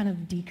 How do you kind of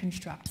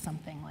deconstruct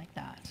something like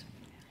that?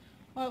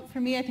 Well,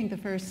 for me, I think the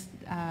first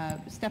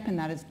step in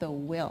that is the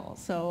will.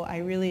 So I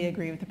really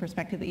agree with the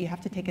perspective that you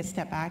have to take a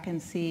step back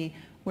and see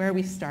where are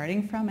we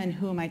starting from and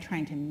who am I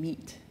trying to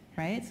meet,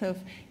 right? So if,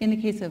 in the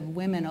case of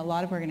women, a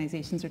lot of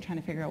organizations are trying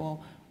to figure out,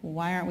 well,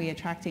 why aren't we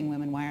attracting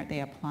women? Why aren't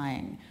they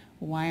applying?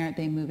 Why aren't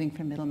they moving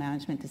from middle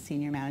management to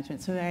senior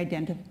management? So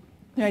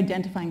they're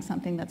identifying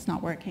something that's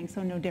not working,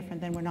 so no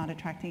different than we're not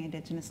attracting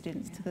Indigenous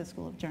students to the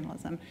School of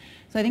Journalism.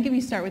 So I think if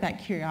you start with that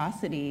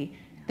curiosity,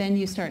 then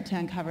you start to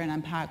uncover and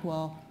unpack,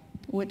 well,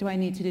 what do I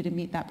need to do to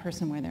meet that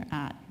person where they're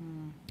at?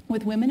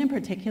 With women in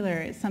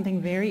particular,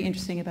 something very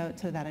interesting about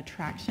that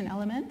attraction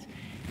element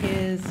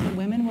is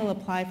women will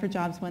apply for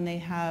jobs when they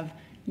have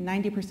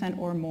 90%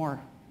 or more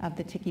of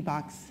the ticky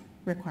box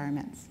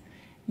requirements.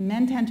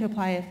 Men tend to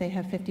apply if they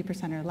have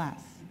 50% or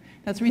less.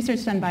 That's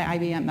research done by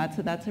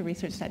IBM. That's a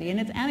research study. And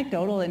it's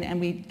anecdotal, and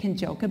we can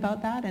joke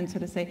about that and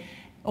sort of say,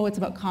 oh, it's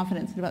about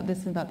confidence, it's about this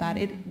and about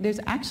that. There's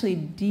actually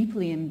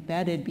deeply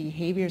embedded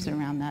behaviors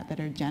around that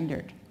are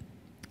gendered,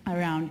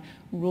 around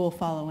rule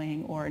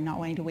following or not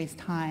wanting to waste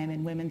time,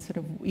 and women sort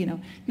of,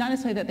 not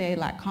necessarily that they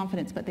lack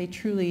confidence, but they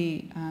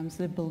truly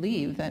sort of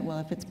believe that, well,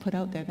 if it's put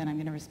out there, then I'm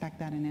going to respect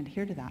that and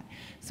adhere to that.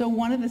 So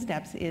one of the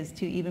steps is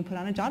to even put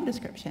on a job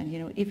description.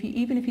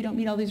 Even if you don't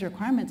meet all these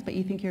requirements, but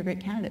you think you're a great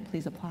candidate,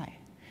 please apply.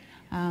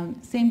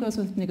 Same goes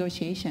with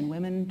negotiation.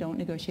 Women don't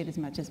negotiate as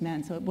much as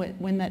men. So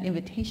when that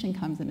invitation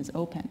comes and is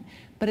open,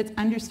 but it's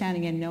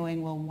understanding and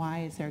knowing, well,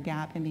 why is there a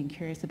gap, and being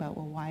curious about,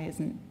 well, why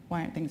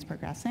aren't things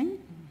progressing?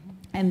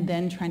 And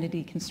then trying to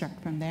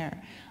deconstruct from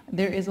there.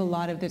 There's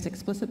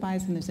explicit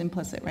bias and there's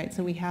implicit, right?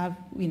 So we have,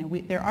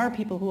 there are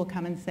people who will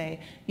come and say,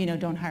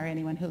 don't hire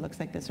anyone who looks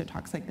like this or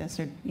talks like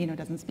this or,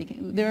 doesn't speak.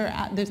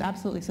 There's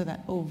absolutely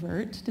that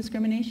overt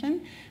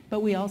discrimination, but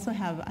we also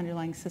have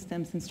underlying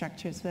systems and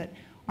structures that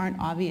aren't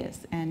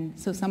obvious. And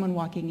so someone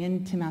walking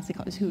into Massey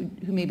College who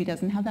maybe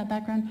doesn't have that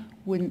background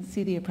wouldn't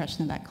see the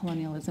oppression of that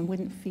colonialism,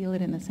 wouldn't feel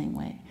it in the same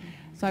way.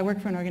 So I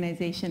work for an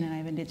organization and I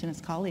have Indigenous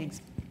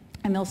colleagues,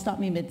 and they'll stop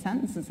me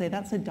mid-sentence and say,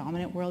 that's a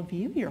dominant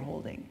worldview you're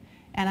holding.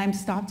 And I'm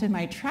stopped in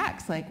my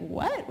tracks, like,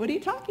 what? What are you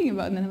talking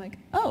about? And then I'm like,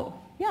 oh,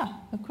 yeah,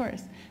 of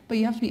course. But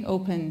you have to be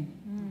open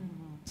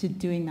to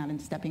doing that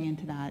and stepping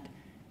into that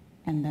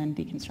and then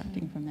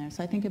deconstructing from there.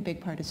 So I think a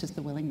big part is just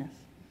the willingness.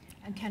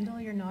 And Kendall,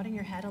 you're nodding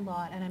your head a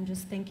lot, and I'm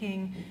just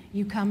thinking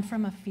you come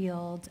from a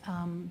field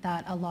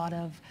that a lot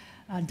of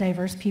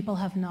diverse people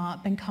have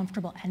not been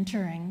comfortable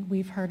entering.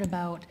 We've heard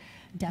about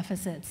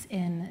deficits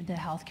in the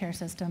healthcare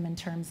system in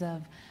terms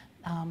of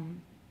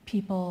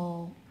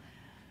people,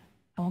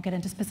 I won't get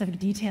into specific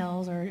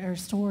details or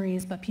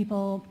stories, but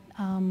people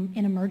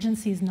in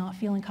emergencies not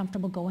feeling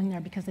comfortable going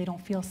there because they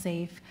don't feel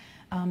safe.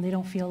 They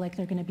don't feel like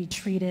they're going to be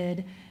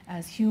treated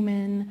as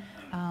human.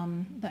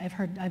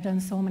 I've done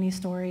so many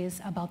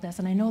stories about this,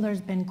 and I know there's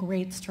been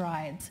great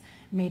strides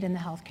made in the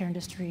healthcare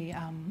industry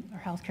or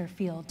healthcare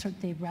field.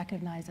 They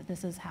recognize that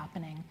this is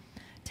happening.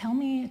 Tell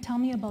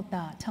me about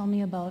that. Tell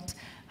me about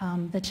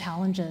the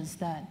challenges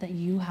that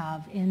you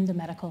have in the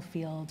medical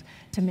field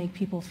to make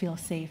people feel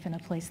safe in a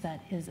place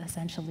that is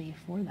essentially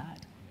for that.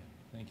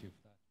 Yeah, thank you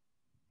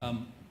for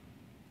that.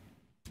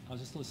 I was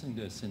just listening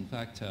to this. In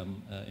fact,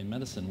 in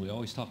medicine, we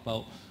always talk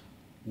about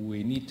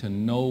we need to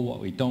know what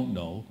we don't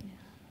know,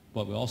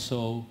 but we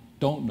also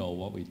don't know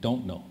what we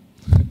don't know.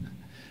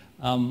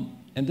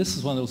 And this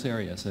is one of those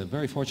areas.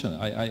 Very fortunate.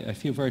 I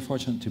feel very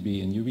fortunate to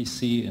be in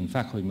UBC in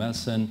Faculty of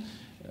Medicine,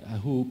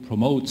 who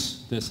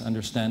promotes this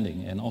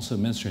understanding, and also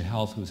Ministry of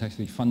Health, who's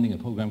actually funding a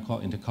program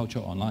called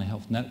Intercultural Online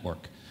Health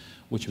Network,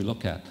 which we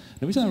look at.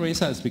 The reason I raise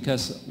that is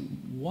because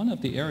one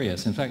of the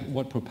areas, in fact,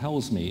 what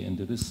propels me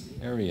into this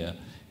area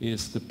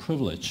is the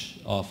privilege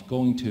of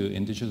going to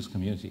Indigenous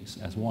communities,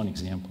 as one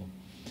example.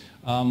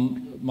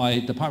 My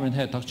department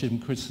head, Dr. Jim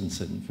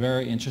Christensen,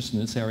 very interested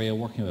in this area,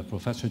 working with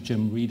Professor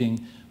Jim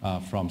Reading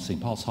from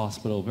St. Paul's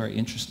Hospital, very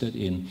interested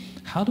in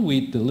how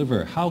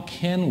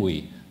can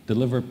we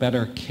deliver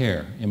better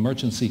care,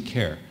 emergency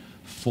care,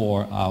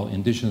 for our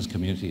Indigenous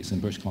communities in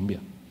British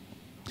Columbia.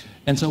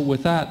 And so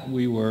with that,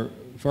 we were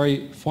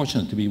very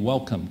fortunate to be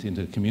welcomed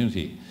into the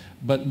community,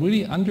 but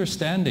really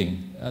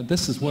understanding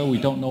this is where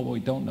we don't know what we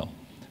don't know.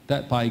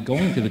 That by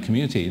going to the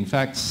community, in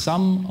fact,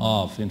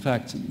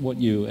 what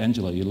you,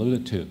 Angela, you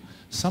alluded to,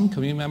 some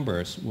community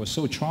members were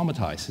so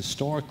traumatized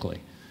historically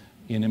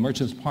in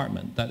emergency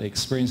department that they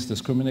experienced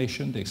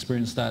discrimination, they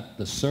experienced that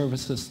the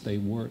services they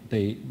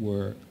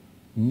were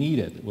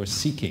needed, were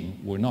seeking,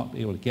 were not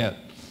able to get,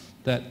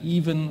 that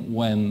even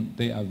when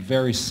they are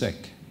very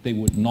sick, they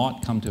would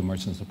not come to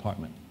emergency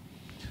department.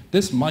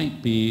 This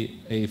might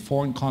be a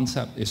foreign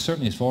concept. It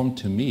certainly is foreign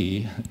to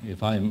me.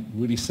 If I'm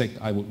really sick,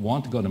 I would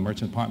want to go to the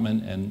emergency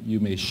department, and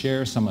you may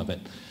share some of it.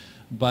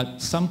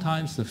 But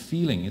sometimes the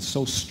feeling is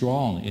so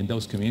strong in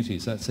those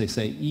communities that they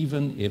say,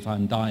 even if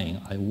I'm dying,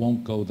 I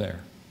won't go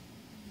there.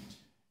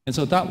 And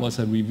so that was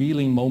a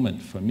revealing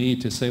moment for me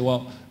to say,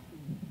 well,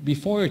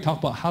 before we talk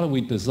about how do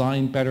we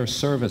design better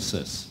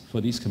services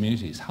for these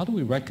communities, how do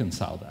we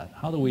reconcile that?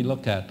 How do we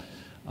look at,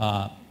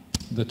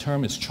 the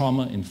term is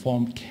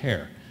trauma-informed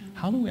care.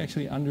 How do we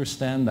actually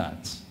understand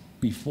that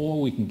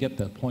before we can get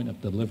to the point of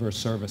deliver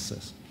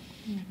services.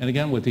 And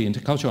again, with the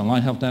Intercultural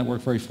Online Health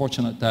Network, very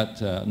fortunate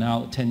that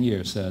now 10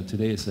 years,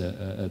 today is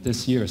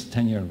this year's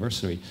 10-year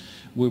anniversary,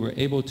 we were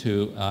able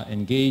to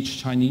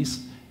engage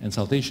Chinese and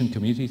South Asian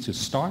communities to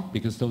start,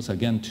 because those are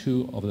again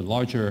two of the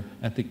larger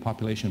ethnic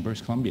population in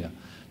British Columbia,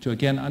 to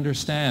again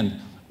understand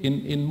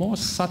in more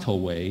subtle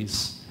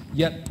ways,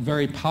 yet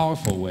very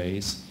powerful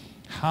ways,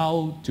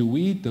 how do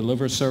we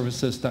deliver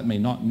services that may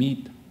not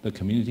meet the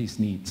community's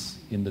needs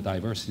in the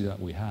diversity that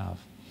we have.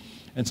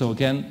 And so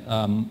again,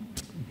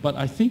 but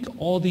I think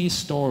all these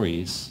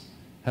stories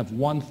have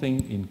one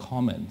thing in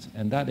common,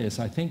 and that is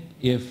I think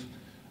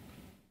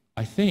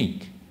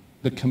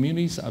the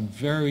communities are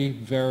very,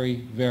 very,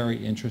 very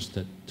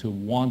interested to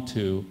want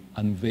to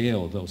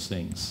unveil those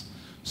things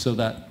so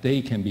that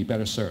they can be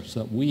better served,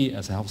 so that we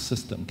as a health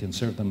system can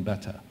serve them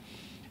better.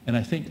 And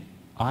I think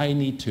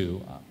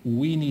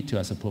we need to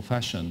as a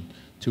profession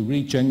to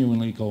really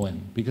genuinely go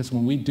in, because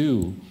when we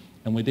do,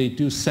 and when they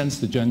do sense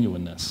the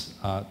genuineness,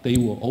 they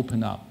will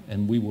open up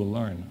and we will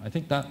learn. I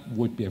think that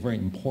would be a very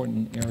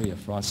important area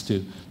for us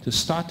to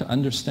start to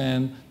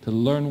understand, to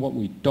learn what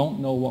we don't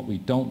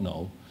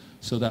know,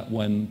 so that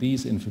when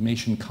these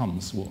information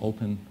comes, we're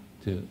open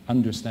to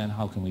understand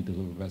how can we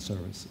deliver best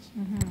services.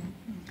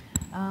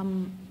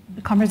 Mm-hmm.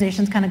 The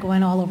conversation's kind of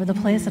going all over the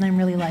place, and I'm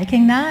really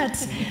liking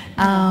that.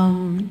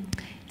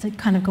 It's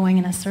kind of going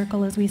in a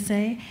circle, as we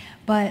say.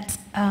 But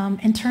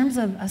in terms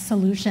of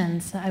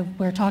solutions,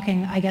 we're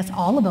talking, I guess,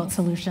 all about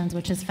solutions,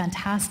 which is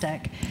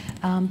fantastic.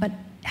 But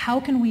how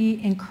can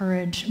we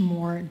encourage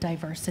more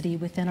diversity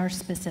within our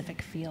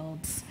specific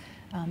fields?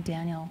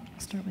 Daniel, I'll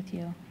start with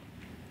you.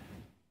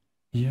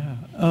 Yeah.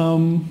 How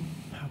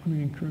can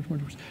we encourage more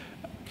diversity?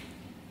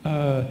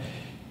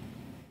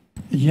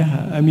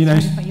 Yeah, I mean,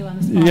 put you on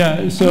the spot.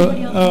 Yeah, so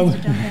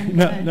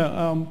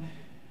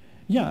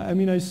Yeah, I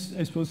mean, I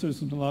suppose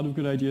there's a lot of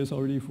good ideas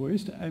already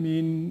voiced. I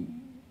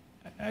mean,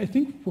 I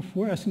think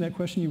before asking that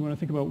question, you want to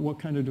think about what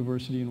kind of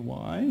diversity and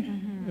why,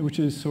 which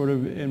is sort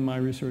of in my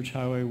research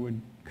how I would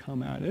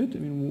come at it. I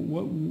mean,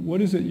 what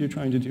is it you're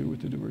trying to do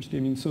with the diversity? I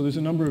mean, so there's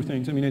a number of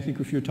things. I mean, I think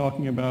if you're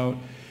talking about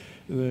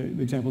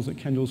the examples that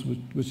Kendall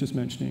was just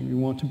mentioning, we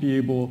want to be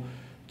able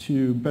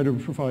to better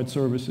provide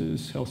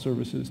services, health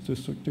services,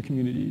 to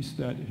communities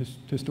that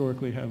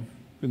historically have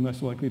been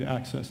less likely to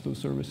access those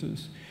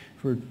services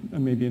for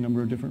maybe a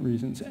number of different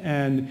reasons.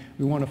 And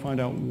we want to find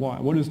out why.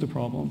 What is the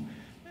problem?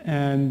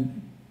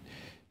 And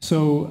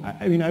so,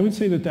 I mean, I would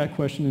say that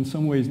question in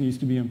some ways needs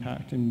to be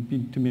unpacked and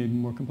be made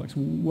more complex.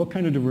 What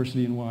kind of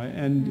diversity and why?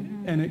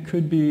 And it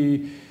could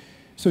be,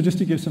 so just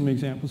to give some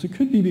examples, it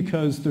could be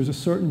because there's a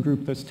certain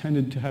group that's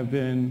tended to have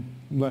been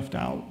left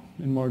out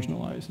and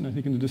marginalized. And I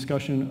think in the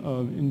discussion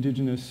of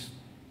Indigenous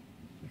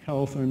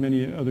health, or in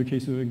many other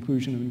cases of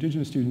inclusion of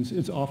Indigenous students,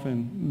 it's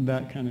often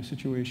that kind of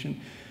situation.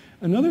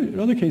 In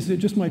other cases, it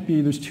just might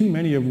be there's too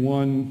many of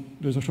one,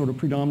 there's a sort of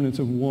predominance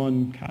of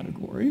one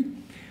category.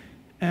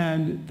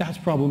 And that's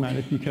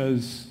problematic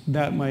because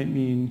that might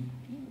mean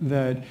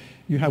that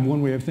you have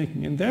one way of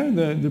thinking. And there,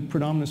 the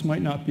predominance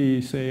might not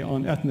be, say,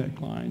 on ethnic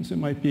lines. It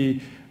might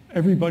be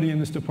everybody in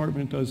this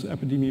department does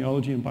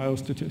epidemiology and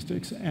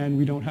biostatistics, and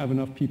we don't have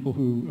enough people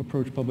who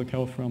approach public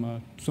health from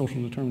a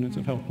social determinants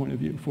of health point of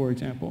view, for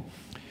example.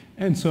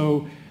 And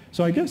so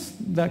I guess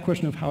that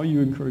question of how you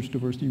encourage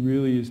diversity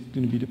really is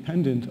going to be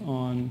dependent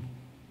on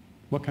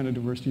what kind of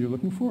diversity you're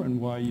looking for and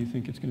why you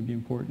think it's going to be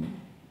important.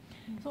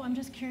 So I'm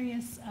just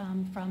curious,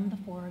 from the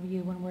four of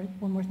you,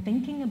 when we're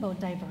thinking about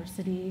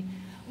diversity,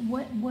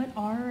 what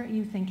are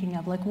you thinking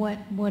of? Like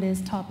what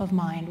is top of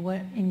mind?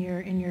 What in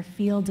your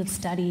fields of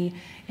study,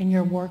 in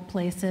your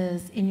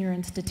workplaces, in your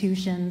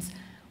institutions?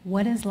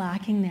 What is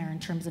lacking there in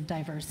terms of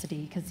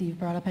diversity? Because you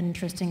brought up an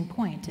interesting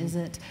point. Is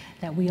it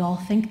that we all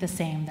think the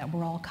same, that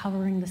we're all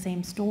covering the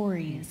same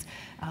stories?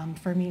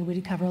 For me, we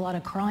cover a lot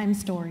of crime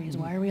stories.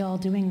 Why are we all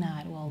doing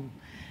that? Well,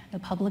 the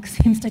public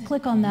seems to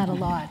click on that a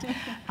lot.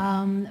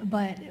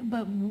 But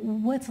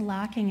what's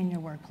lacking in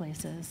your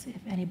workplaces,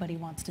 if anybody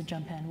wants to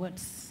jump in?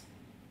 What's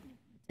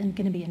going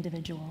to be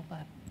individual,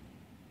 but.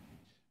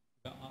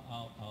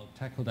 I'll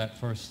tackle that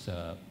first,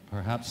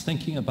 perhaps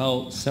thinking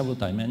about several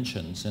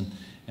dimensions,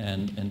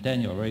 and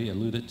Daniel already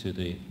alluded to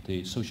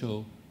the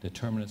social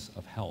determinants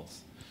of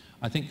health.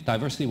 I think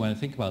diversity, when I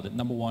think about it,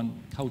 number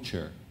one,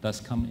 culture does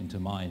come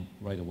into mind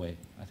right away.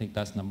 I think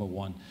that's number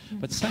one.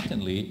 But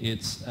secondly,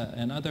 it's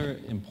another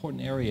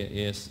important area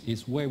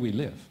is where we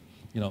live.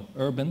 You know,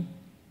 urban,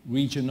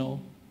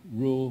 regional,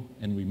 rural,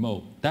 and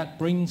remote. That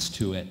brings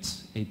to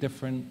it a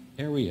different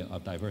area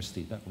of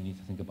diversity that we need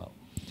to think about.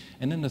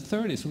 And then the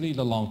third is really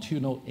the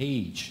longitudinal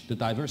age, the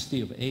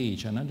diversity of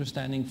age, and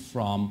understanding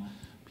from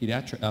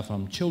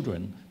from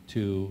children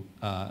to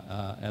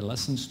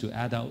adolescents to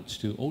adults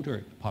to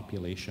older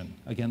population.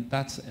 Again,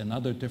 that's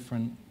another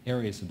different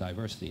areas of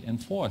diversity.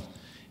 And fourth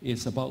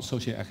is about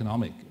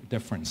socioeconomic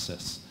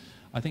differences.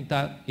 I think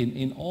that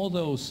in all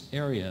those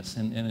areas,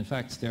 and in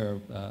fact,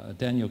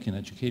 Daniel can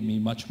educate me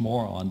much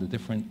more on the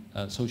different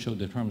social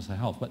determinants of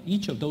health, but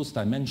each of those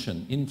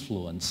dimensions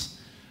influence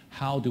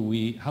how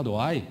do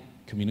I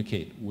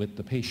communicate with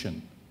the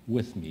patient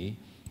with me,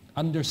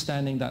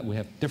 understanding that we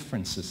have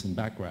differences in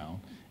background,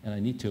 and I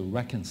need to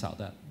reconcile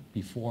that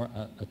before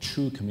a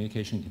true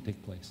communication can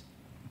take place.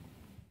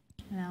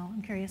 Now,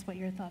 I'm curious what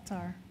your thoughts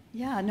are.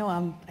 Yeah, no,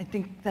 I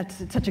think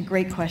that's such a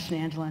great question,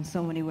 Angela, in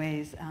so many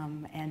ways.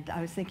 And I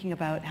was thinking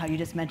about how you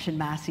just mentioned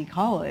Massey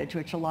College,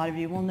 which a lot of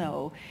you will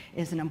know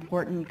is an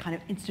important kind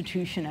of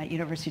institution at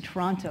University of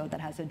Toronto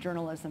that has a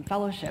journalism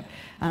fellowship.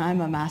 And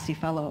I'm a Massey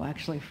fellow,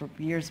 actually, for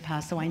years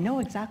past, so I know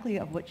exactly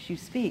of which you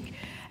speak.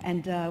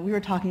 And we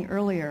were talking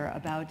earlier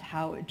about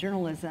how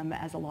journalism,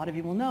 as a lot of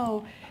you will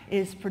know,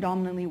 is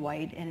predominantly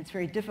white, and it's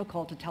very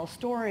difficult to tell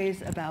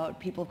stories about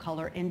people of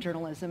color in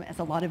journalism, as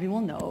a lot of you will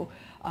know,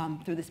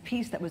 through this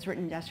piece that was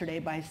written yesterday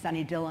by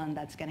Sunny Dillon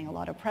that's getting a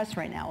lot of press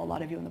right now. A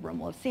lot of you in the room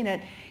will have seen it.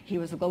 He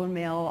was a Globe and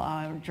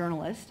Mail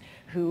journalist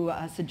who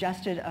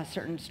suggested a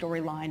certain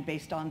storyline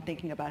based on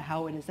thinking about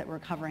how it is that we're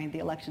covering the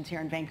elections here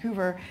in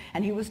Vancouver,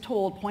 and he was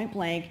told point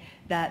blank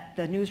that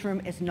the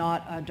newsroom is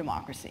not a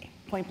democracy,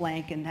 point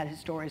blank, and that his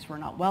stories were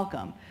not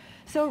welcome.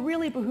 So it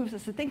really behooves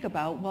us to think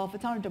about, well, if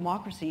it's not a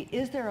democracy,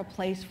 is there a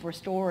place for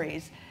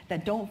stories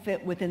that don't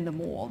fit within the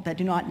mold, that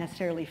do not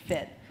necessarily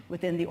fit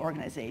within the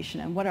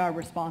organization, and what are our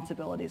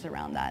responsibilities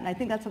around that? And I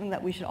think that's something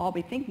that we should all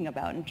be thinking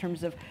about in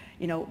terms of,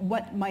 you know,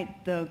 what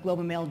might the Globe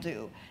and Mail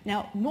do?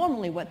 Now,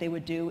 normally what they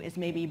would do is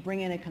maybe bring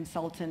in a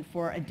consultant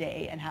for a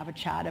day and have a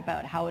chat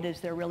about how it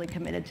is they're really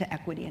committed to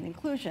equity and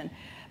inclusion.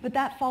 But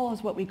that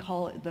follows what we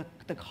call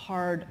the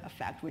CARD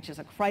effect, which is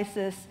a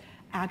crisis,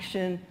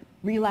 action,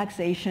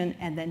 relaxation,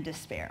 and then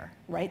despair,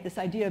 right? This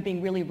idea of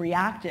being really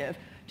reactive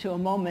to a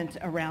moment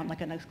around,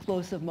 like an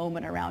explosive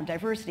moment around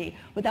diversity,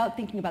 without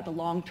thinking about the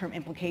long-term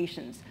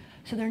implications.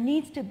 So there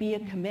needs to be a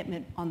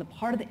commitment on the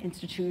part of the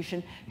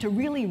institution to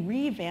really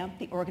revamp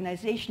the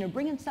organization, or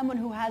bring in someone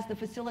who has the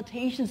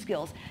facilitation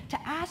skills to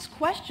ask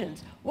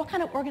questions. What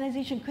kind of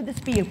organization could this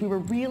be if we were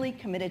really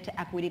committed to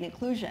equity and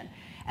inclusion?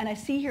 And I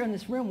see here in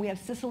this room, we have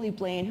Cicely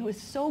Blaine, who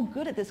is so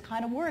good at this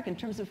kind of work in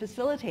terms of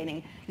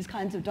facilitating these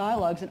kinds of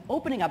dialogues and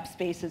opening up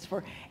spaces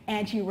for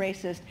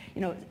anti-racist,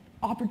 you know,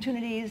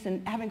 opportunities,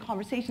 and having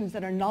conversations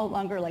that are no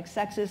longer like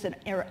sexist and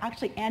are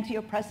actually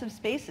anti-oppressive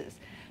spaces.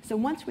 So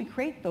once we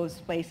create those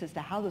spaces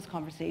to have those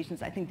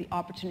conversations, I think the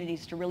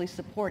opportunities to really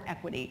support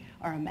equity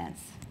are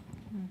immense.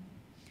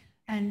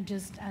 And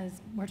just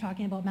as we're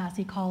talking about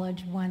Massey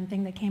College, one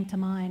thing that came to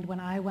mind when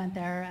I went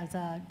there as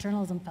a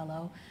journalism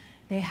fellow,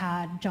 they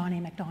had John A.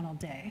 Macdonald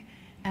Day.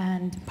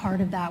 And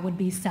part of that would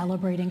be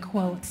celebrating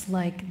quotes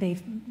like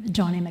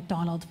John A.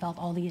 Macdonald felt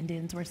all the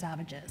Indians were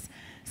savages.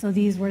 So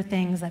these were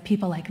things that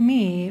people like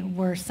me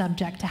were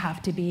subject to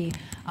have to be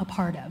a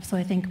part of. So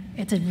I think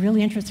it's a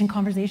really interesting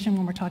conversation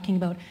when we're talking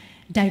about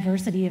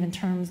diversity in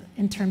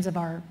terms of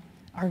our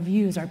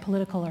views, our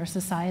political, our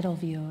societal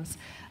views.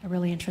 A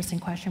really interesting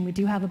question. We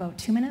do have about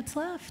 2 minutes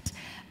left.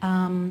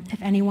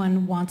 If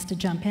anyone wants to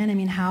jump in, I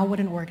mean, how would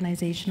an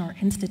organization or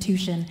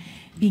institution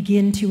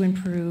begin to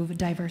improve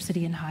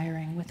diversity in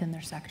hiring within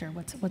their sector?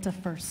 What's a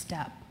first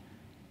step?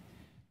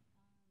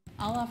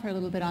 I'll offer a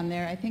little bit on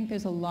there. I think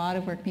there's a lot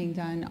of work being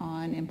done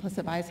on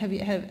implicit bias. Can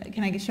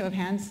I get a show of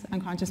hands?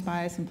 Unconscious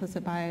bias,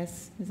 implicit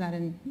bias, is that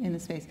in the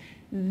space?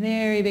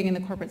 Very big in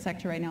the corporate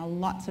sector right now.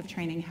 Lots of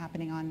training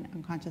happening on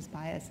unconscious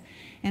bias.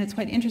 And it's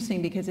quite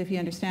interesting because if you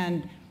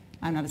understand,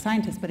 I'm not a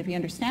scientist, but if you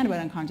understand about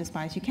unconscious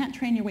bias, you can't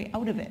train your way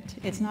out of it.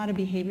 It's not a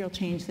behavioral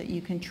change that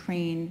you can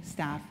train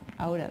staff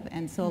out of.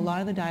 And so a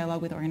lot of the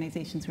dialogue with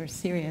organizations who are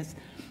serious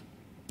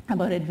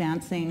about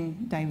advancing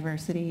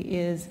diversity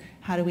is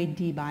how do we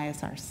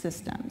de-bias our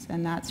systems?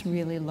 And that's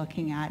really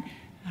looking at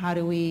how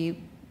do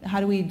we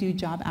do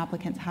job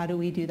applicants? How do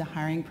we do the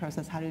hiring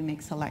process? How do we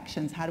make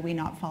selections? How do we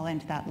not fall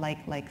into that like.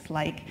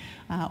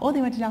 Oh,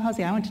 they went to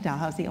Dalhousie, I went to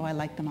Dalhousie, oh, I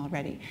like them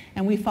already.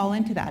 And we fall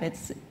into that.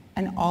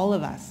 And all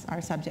of us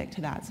are subject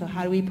to that. So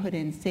how do we put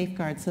in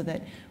safeguards so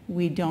that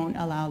we don't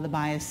allow the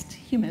biased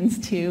humans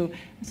to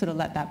sort of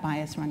let that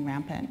bias run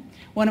rampant?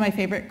 One of my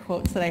favorite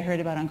quotes that I heard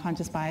about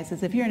unconscious bias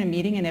is if you're in a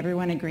meeting and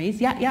everyone agrees,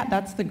 yeah,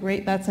 that's a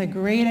great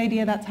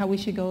idea, that's how we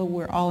should go,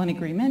 we're all in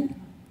agreement,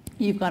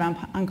 you've got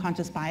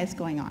unconscious bias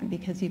going on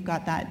because you've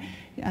got that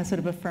sort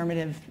of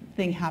affirmative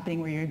thing happening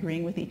where you're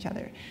agreeing with each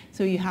other.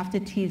 So you have to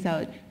tease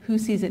out who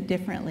sees it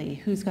differently,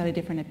 who's got a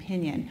different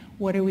opinion,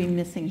 what are we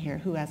missing here,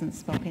 who hasn't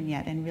spoken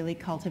yet, and really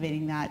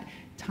cultivating that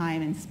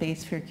time and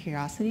space for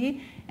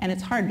curiosity. And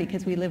it's hard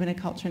because we live in a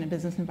culture and a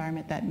business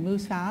environment that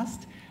moves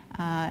fast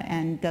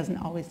and doesn't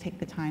always take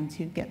the time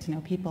to get to know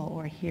people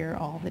or hear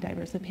all the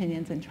diverse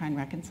opinions and try and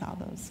reconcile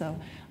those. So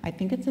I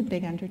think it's a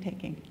big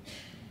undertaking.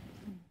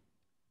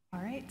 All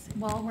right,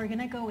 well, we're going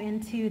to go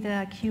into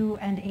the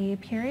Q&A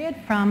period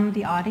from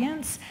the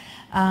audience.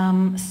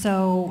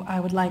 So I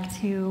would like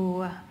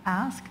to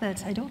ask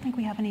that, I don't think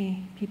we have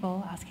any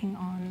people asking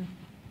on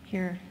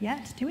here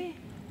yet, do we?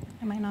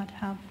 I might not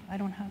have, I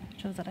don't have, it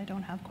shows that I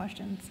don't have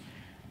questions.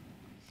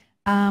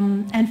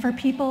 And for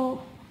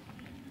people,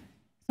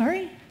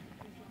 sorry?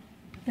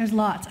 There's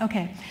lots,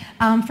 okay.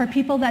 For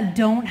people that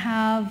don't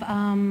have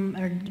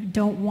or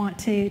don't want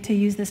to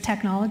use this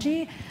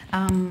technology,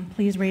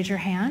 please raise your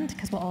hand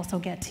because we'll also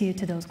get to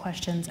those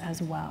questions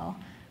as well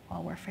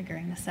while we're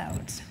figuring this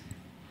out.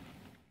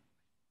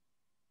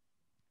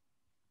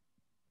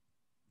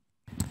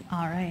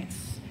 All right,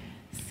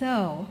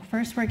 so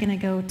first we're gonna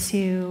go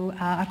to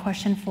a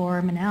question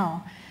for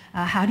Manel.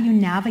 How do you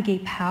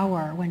navigate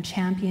power when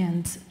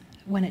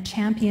it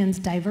champions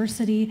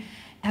diversity,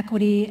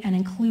 equity, and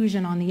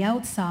inclusion on the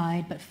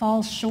outside, but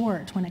falls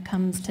short when it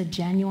comes to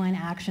genuine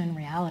action and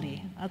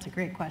reality? That's a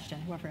great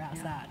question, whoever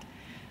asked that.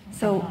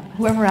 So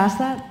whoever asked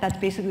that, that's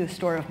basically the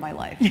story of my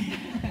life,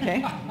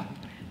 okay?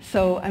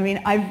 So, I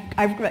mean,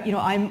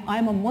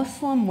 I'm a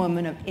Muslim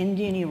woman of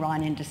Indian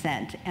Iranian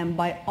descent, and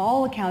by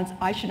all accounts,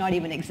 I should not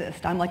even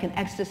exist. I'm like an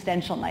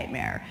existential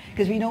nightmare,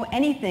 because if you know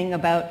anything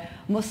about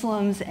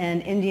Muslims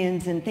and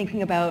Indians and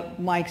thinking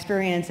about my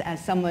experience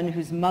as someone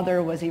whose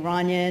mother was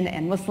Iranian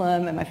and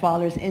Muslim and my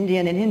father's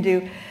Indian and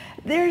Hindu,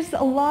 there's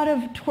a lot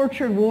of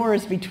tortured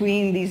wars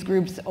between these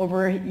groups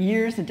over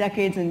years and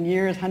decades and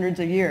years, hundreds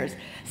of years.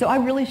 So I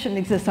really shouldn't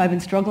exist. So I've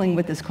been struggling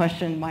with this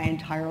question my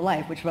entire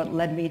life, which is what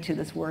led me to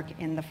this work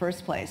in the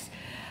first place.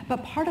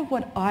 But part of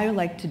what I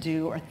like to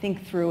do or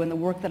think through in the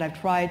work that I've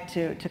tried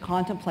to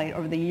contemplate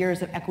over the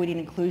years of equity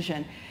and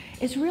inclusion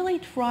is really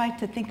try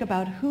to think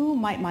about who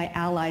might my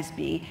allies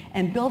be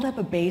and build up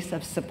a base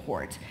of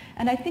support.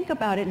 And I think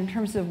about it in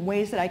terms of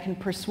ways that I can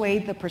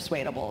persuade the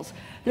persuadables.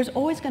 There's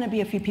always going to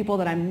be a few people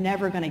that I'm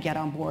never going to get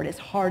on board as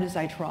hard as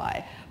I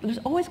try. But there's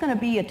always going to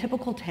be a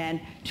typical 10,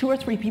 2 or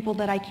 3 people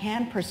that I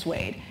can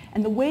persuade.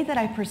 And the way that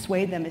I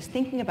persuade them is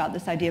thinking about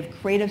this idea of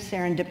creative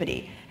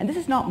serendipity. And this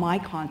is not my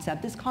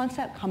concept. This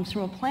concept comes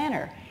from a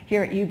planner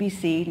here at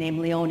UBC named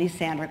Leonie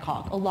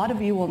Sandercock. A lot of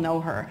you will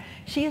know her.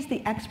 She is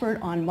the expert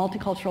on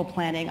multicultural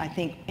planning, I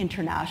think,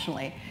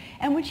 internationally.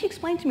 And when she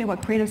explained to me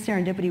what creative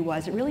serendipity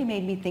was, it really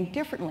made me think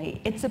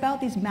differently. It's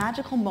about these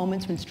magical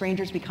moments when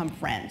strangers become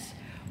friends,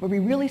 where we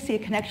really see a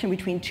connection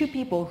between 2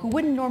 people who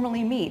wouldn't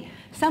normally meet.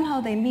 Somehow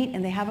they meet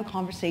and they have a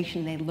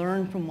conversation, they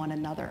learn from one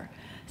another.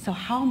 So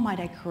how might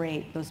I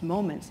create those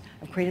moments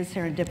of creative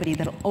serendipity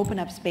that'll open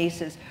up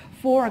spaces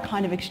for a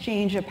kind of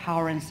exchange of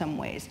power in some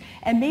ways?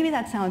 And maybe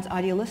that sounds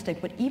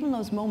idealistic, but even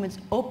those moments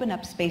open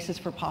up spaces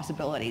for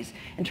possibilities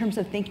in terms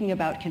of thinking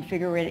about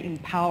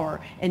configuring power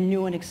in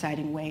new and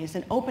exciting ways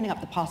and opening up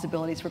the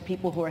possibilities for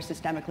people who are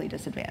systemically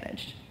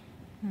disadvantaged.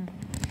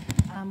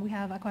 We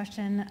have a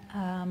question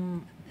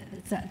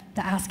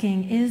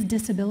asking, is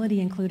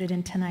disability included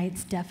in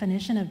tonight's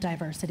definition of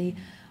diversity?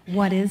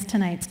 What is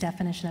tonight's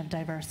definition of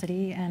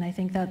diversity? And I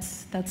think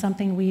that's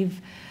something we've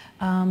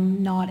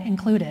not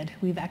included.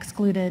 We've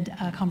excluded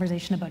a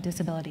conversation about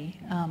disability.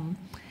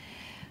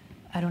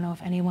 I don't know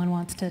if anyone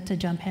wants to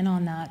jump in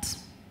on that.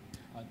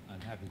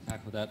 I'm happy to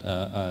tackle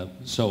that.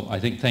 So I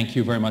think thank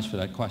you very much for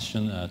that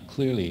question.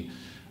 Clearly,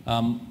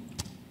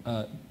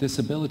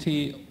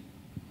 disability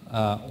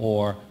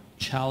or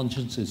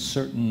challenges in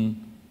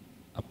certain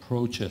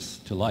approaches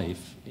to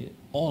life,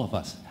 all of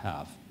us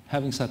have.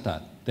 Having said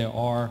that, there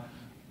are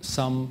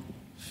some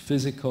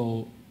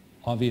physical,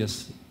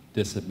 obvious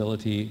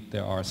disability,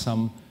 there are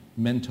some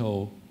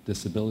mental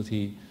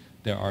disability,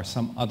 there are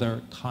some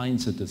other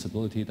kinds of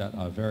disability that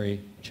are very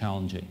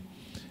challenging.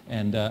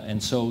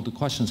 And so the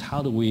question is,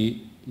 how do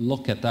we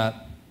look at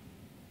that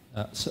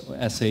so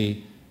as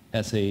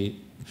a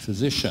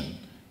physician?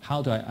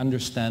 How do I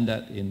understand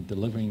that in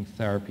delivering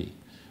therapy?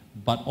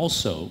 But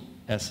also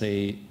as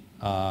a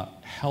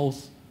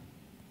health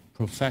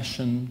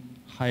profession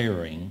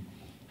hiring,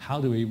 how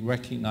do we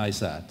recognize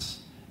that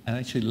and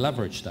actually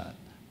leverage that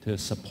to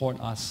support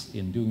us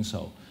in doing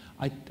so?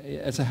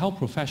 As a health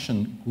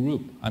profession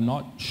group, I'm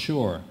not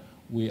sure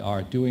we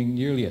are doing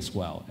nearly as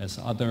well as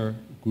other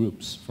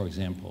groups, for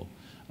example.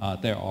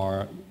 There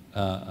are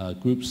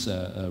groups,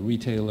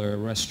 retailer,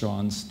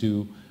 restaurants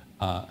do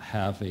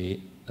have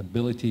an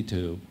ability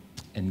to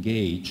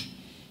engage.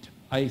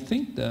 I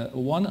think that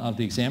one of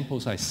the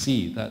examples I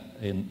see that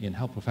in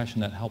health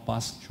profession that help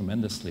us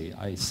tremendously,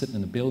 I sit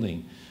in a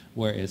building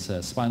where it's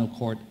a spinal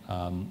cord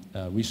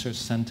research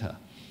center,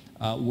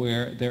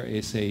 where there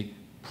is a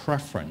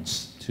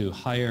preference to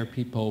hire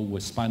people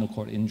with spinal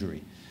cord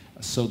injury,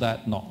 so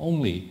that not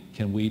only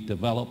can we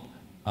develop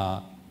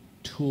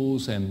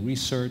tools and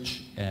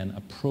research and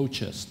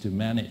approaches to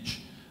manage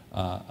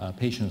a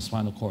patient with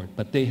spinal cord,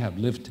 but they have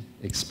lived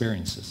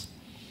experiences.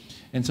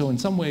 And so in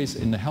some ways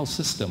in the health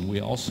system, we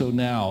also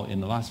now, in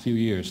the last few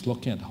years,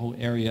 looking at the whole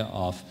area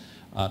of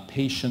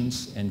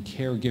patients and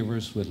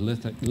caregivers with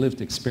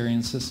lived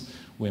experiences.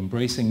 We're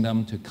embracing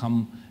them to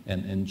come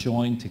and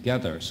join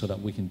together so that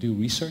we can do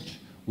research,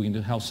 we can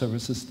do health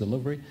services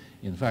delivery.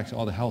 In fact,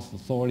 all the health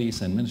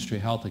authorities and Ministry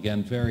of Health,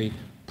 again, very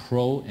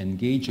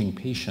pro-engaging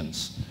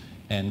patients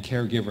and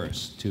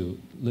caregivers to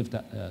live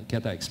that,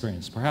 get that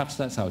experience. Perhaps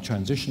that's our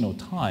transitional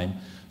time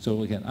so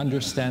we can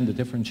understand the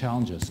different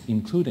challenges,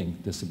 including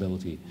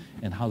disability,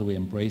 and how do we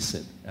embrace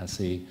it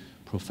as a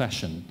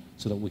profession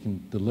so that we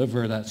can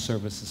deliver that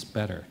services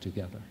better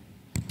together.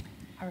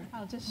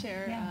 I'll just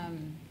share,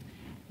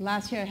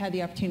 Last year I had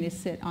the opportunity to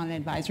sit on an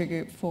advisory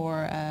group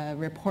for a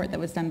report that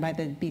was done by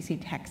the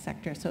BC tech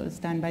sector. So it was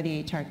done by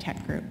the HR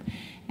tech group.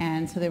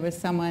 And so there was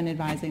someone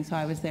advising, so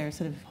I was there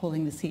sort of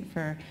holding the seat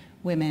for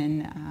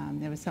women.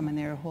 There was someone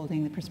there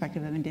holding the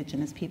perspective of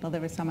Indigenous people.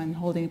 There was someone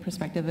holding the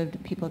perspective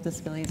of people with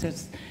disabilities.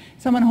 There's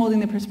someone holding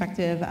the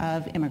perspective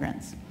of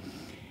immigrants.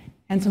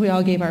 And so we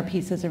all gave our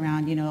pieces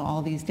around, you know,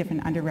 all these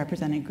different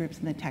underrepresented groups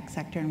in the tech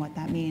sector and what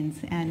that means.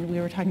 And we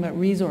were talking about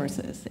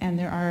resources. And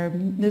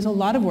there's a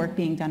lot of work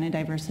being done in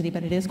diversity,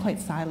 but it is quite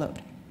siloed.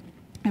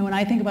 And when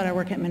I think about our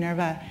work at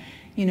Minerva,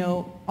 you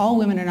know, all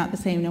women are not the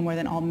same, no more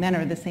than all men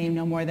are the same,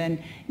 no more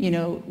than, you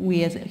know,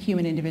 we as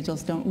human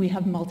individuals don't. We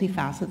have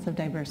multifacets of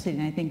diversity,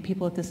 and I think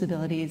people with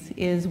disabilities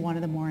is one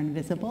of the more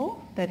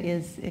invisible that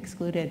is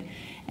excluded.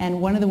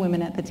 And one of the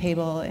women at the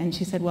table, and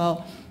she said,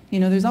 well, you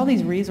know, there's all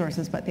these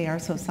resources, but they are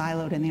so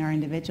siloed and they are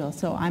individual.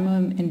 So I'm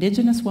an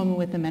Indigenous woman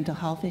with a mental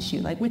health issue.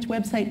 Like, which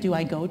website do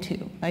I go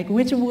to? Like,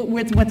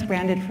 what's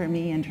branded for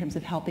me in terms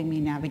of helping me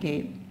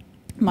navigate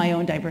my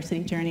own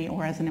diversity journey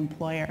or as an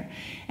employer?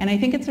 And I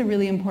think it's a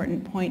really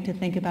important point to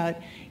think about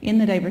in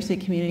the diversity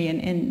community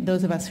and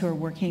those of us who are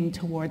working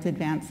towards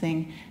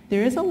advancing.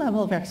 There is a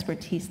level of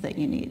expertise that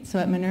you need. So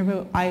at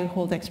Minerva, I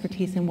hold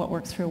expertise in what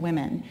works for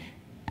women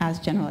as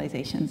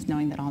generalizations,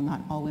 knowing that not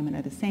all women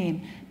are the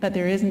same, but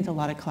there isn't a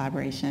lot of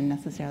collaboration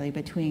necessarily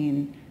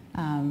between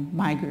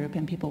my group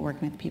and people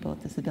working with people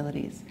with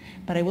disabilities.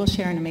 But I will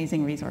share an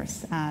amazing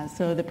resource.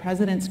 So the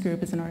President's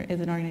Group is an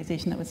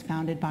organization that was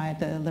founded by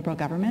the Liberal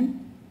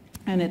government,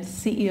 and it's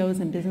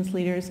CEOs and business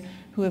leaders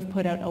who have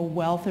put out a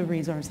wealth of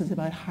resources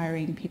about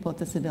hiring people with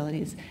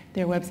disabilities.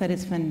 Their website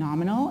is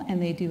phenomenal,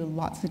 and they do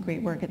lots of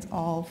great work. It's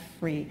all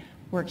free.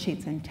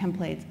 Worksheets and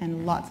templates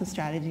and lots of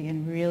strategy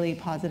and really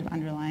positive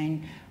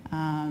underlying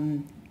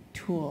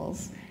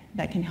tools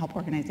that can help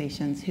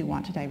organizations who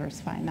want to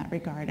diversify in that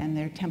regard. And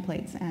their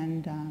templates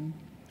and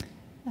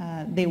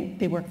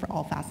they work for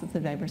all facets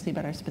of diversity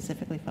but are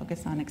specifically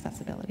focused on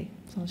accessibility.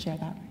 So I'll share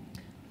that.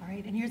 All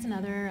right, and here's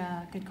another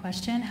good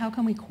question. How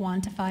can we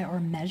quantify or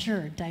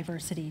measure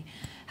diversity?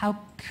 How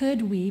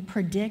could we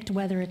predict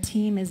whether a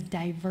team is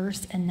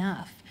diverse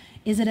enough?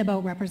 Is it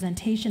about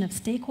representation of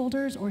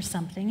stakeholders or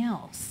something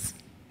else?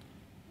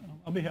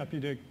 I'll be happy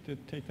to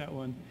take that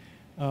one.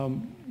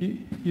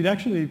 You'd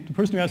actually, the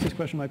person who asked this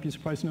question might be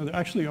surprised to know there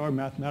actually are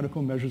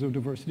mathematical measures of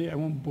diversity. I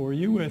won't bore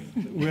you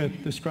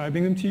with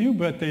describing them to you,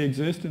 but they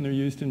exist and they're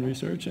used in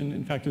research. And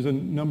in fact, there's a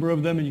number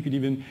of them, and you could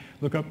even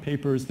look up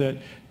papers that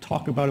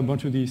talk about a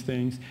bunch of these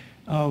things.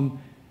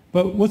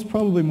 But what's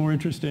probably more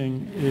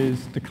interesting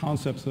is the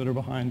concepts that are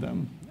behind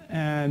them.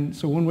 And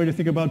so one way to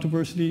think about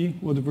diversity,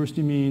 well,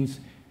 diversity means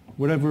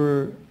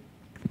whatever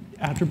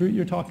attribute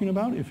you're talking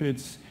about. If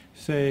it's,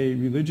 say,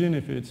 religion,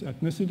 if it's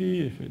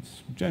ethnicity, if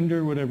it's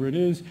gender, whatever it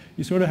is,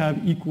 you sort of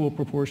have equal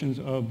proportions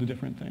of the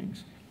different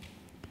things.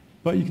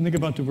 But you can think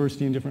about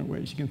diversity in different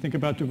ways. You can think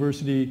about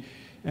diversity,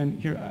 and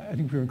here I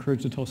think we're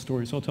encouraged to tell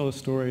stories, so I'll tell a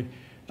story.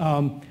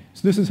 So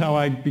this is how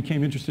I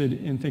became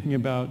interested in thinking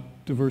about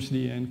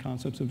diversity and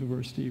concepts of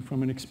diversity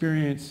from an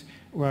experience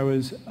where I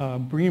was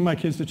bringing my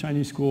kids to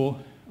Chinese school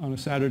on a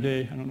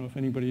Saturday. I don't know if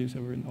anybody who's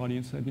ever in the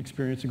audience had an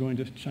experience of going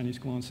to Chinese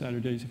school on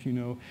Saturdays. If you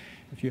know,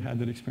 if you had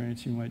that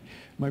experience, you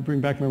might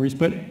bring back memories.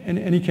 But in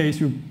any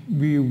case,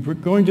 we were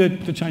going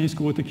to Chinese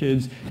school with the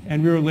kids,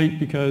 and we were late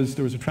because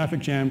there was a traffic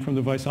jam from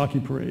the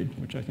Vaisakhi parade,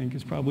 which I think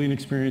is probably an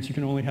experience you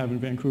can only have in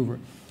Vancouver.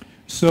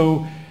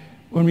 So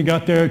when we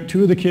got there,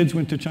 2 of the kids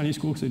went to Chinese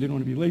school because they didn't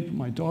want to be late, but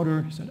my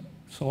daughter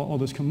saw all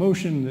this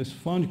commotion, this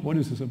fun, what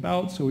is this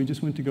about? So we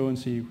just went to go and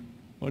see,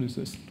 what is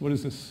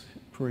this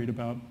parade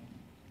about?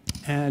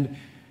 And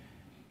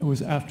it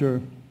was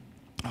after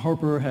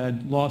Harper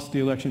had lost the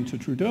election to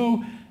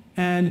Trudeau,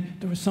 and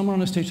there was someone on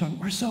the stage saying,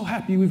 we're so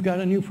happy we've got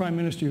a new prime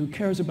minister who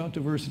cares about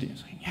diversity. I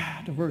was like,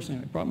 yeah, diversity.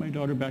 And I brought my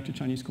daughter back to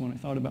Chinese school and I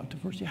thought about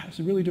diversity. Yeah, it's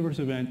a really diverse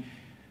event.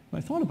 But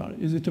I thought about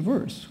it. Is it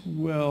diverse?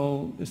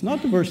 Well, it's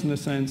not diverse in the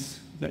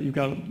sense that you've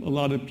got a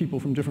lot of people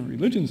from different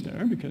religions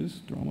there, because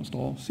they're almost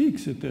all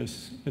Sikhs at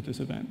this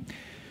event.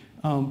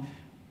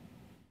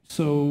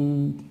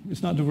 So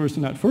it's not diverse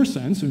in that first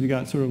sense, so you've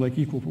got sort of like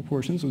equal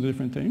proportions of the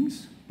different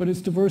things. But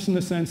it's diverse in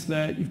the sense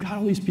that you've got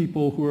all these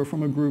people who are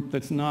from a group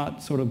that's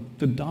not sort of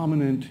the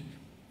dominant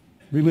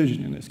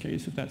religion in this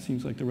case, if that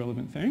seems like the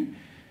relevant thing.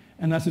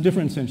 And that's a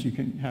different sense you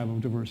can have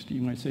of diversity.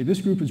 You might say this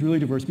group is really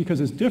diverse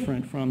because it's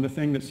different from the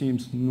thing that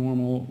seems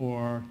normal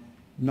or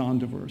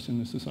non-diverse in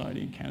the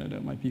society. In Canada,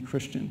 it might be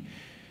Christian.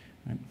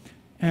 Right?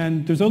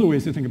 And there's other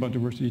ways to think about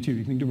diversity too.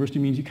 You think diversity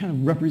means you kind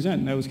of represent,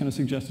 and that was kind of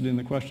suggested in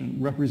the question,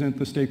 represent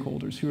the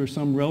stakeholders who are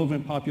some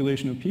relevant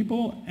population of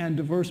people, and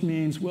diverse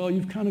means, well,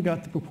 you've kind of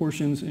got the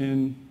proportions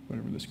in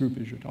whatever this group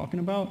is you're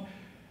talking about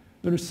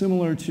that are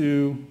similar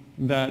to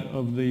that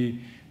of the,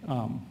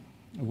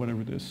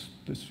 whatever this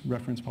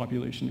reference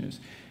population is.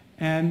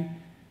 And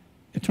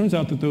it turns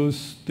out that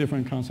those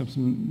different concepts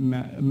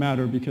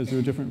matter because there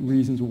are different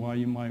reasons why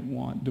you might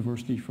want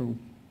diversity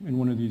in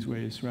one of these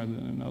ways rather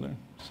than another.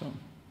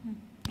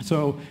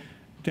 So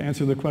to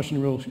answer the question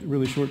in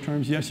really short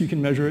terms, yes, you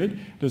can measure it.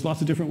 There's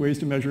lots of different ways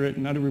to measure it,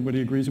 and not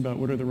everybody agrees about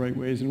what are the right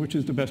ways, and which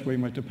is the best way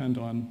might depend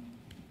on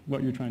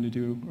what you're trying to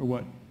do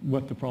or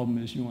what the problem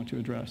is you want to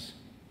address.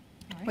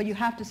 But you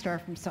have to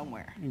start from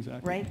somewhere.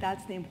 Exactly. Right?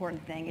 That's the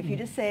important thing. If you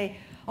just say,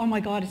 oh my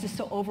God, it's just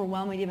so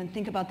overwhelming to even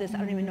think about this, I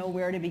don't even know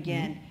where to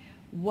begin.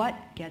 What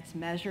gets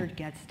measured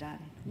gets done.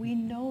 We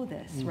know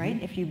this,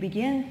 right? If you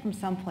begin from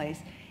someplace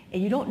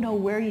and you don't know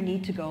where you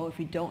need to go if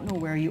you don't know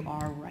where you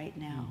are right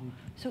now.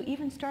 So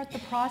even start the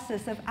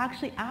process of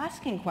actually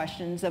asking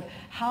questions of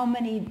how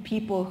many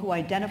people who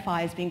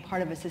identify as being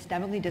part of a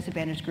systemically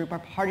disadvantaged group are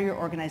part of your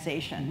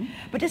organization.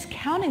 But just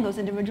counting those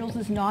individuals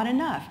is not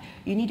enough.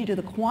 You need to do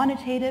the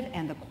quantitative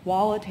and the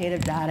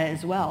qualitative data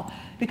as well.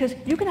 Because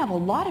you can have a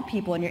lot of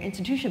people in your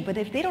institution, but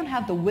if they don't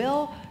have the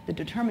will, the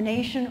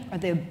determination, or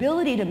the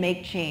ability to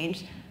make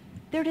change,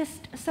 they're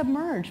just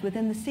submerged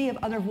within the sea of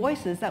other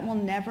voices that will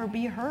never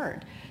be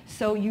heard.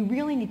 So you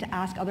really need to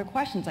ask other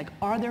questions like,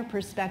 are their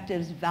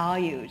perspectives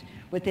valued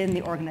within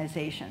the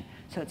organization?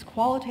 So it's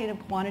qualitative,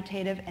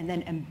 quantitative, and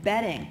then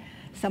embedding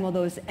some of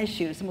those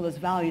issues, some of those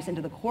values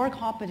into the core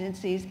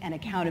competencies and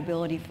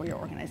accountability for your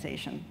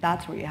organization.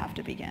 That's where you have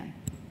to begin.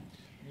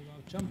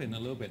 I'll jump in a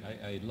little bit.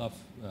 I love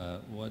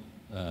what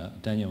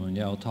Daniel and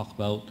Yao talk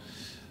about.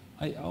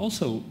 I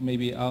also,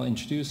 maybe I'll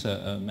introduce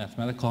a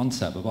mathematical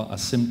concept about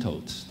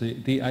asymptotes.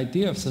 The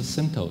idea of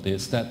asymptote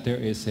is that there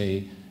is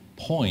a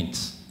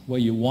point where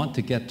you want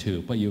to get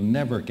to, but you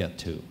never get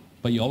to,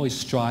 but you always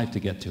strive to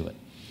get to it.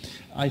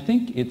 I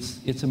think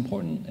it's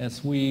important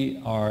as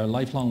we are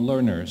lifelong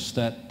learners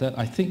that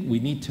I think we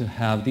need to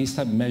have these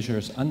type of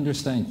measures,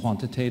 understand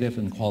quantitative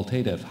and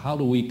qualitative. How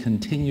do we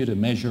continue to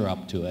measure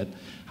up to it?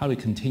 How do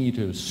we continue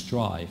to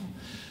strive?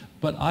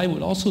 But I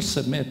would also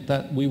submit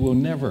that we will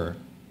never,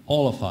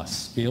 all of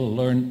us, be able to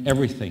learn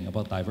everything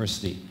about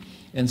diversity.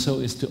 And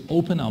so it's to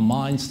open our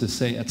minds to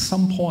say at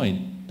some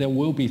point there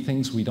will be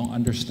things we don't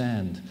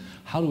understand.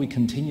 How do we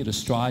continue to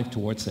strive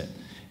towards it?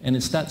 And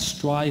it's that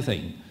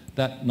striving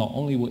that not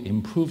only will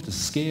improve the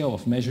scale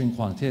of measuring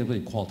quantitatively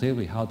and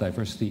qualitatively how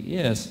diversity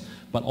is,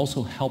 but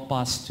also help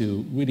us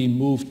to really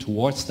move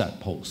towards that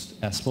post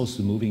as opposed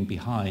to moving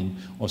behind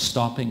or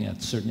stopping at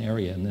a certain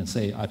area and then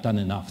say, I've done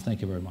enough,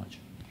 thank you very much.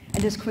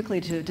 And just quickly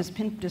to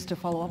just to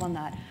follow up on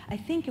that, I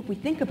think if we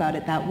think about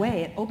it that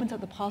way, it opens up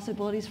the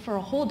possibilities for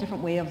a whole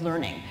different way of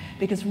learning.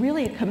 Because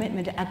really a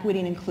commitment to equity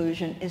and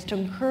inclusion is to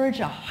encourage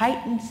a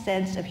heightened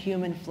sense of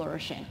human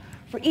flourishing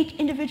for each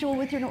individual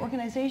within your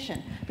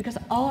organization, because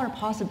all our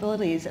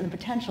possibilities and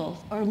potentials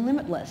are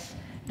limitless.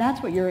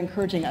 That's what you're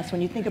encouraging us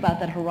when you think about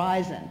that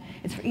horizon.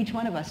 It's for each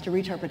one of us to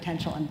reach our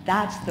potential, and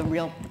that's the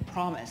real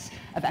promise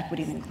of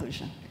equity and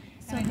inclusion.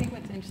 And I think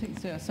what's interesting,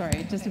 so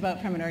sorry, just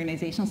about from an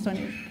organizational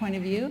point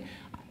of view,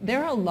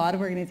 there are a lot of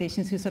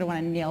organizations who sort of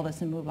want to nail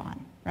this and move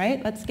on,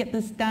 right? Let's get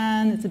this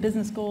done, it's a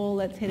business goal,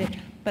 let's hit it.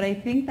 But I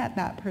think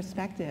that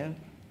perspective,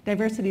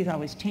 diversity is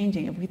always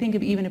changing. If we think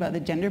of even about the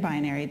gender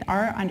binary,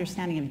 our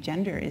understanding of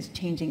gender is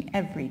changing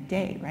every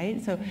day,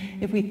 right? So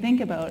if we think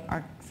about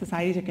our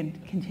societies are going to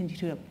continue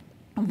to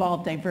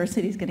evolve,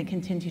 diversity is going to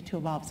continue to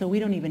evolve. So we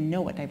don't even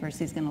know what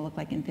diversity is going to look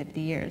like in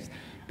 50 years.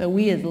 But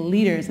we as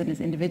leaders and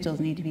as individuals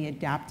need to be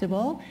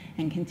adaptable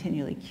and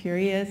continually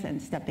curious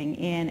and stepping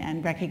in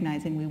and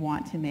recognizing we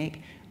want to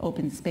make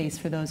open space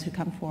for those who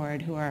come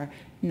forward who are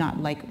not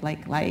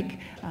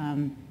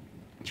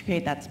to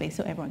create that space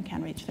so everyone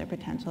can reach their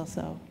potential.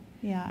 So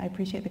yeah, I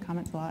appreciate the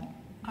comments a lot.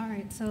 All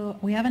right, so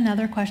we have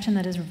another question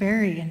that is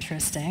very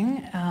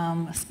interesting.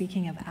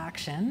 Speaking of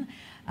action,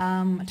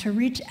 to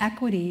reach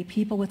equity,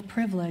 people with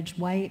privilege,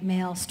 white,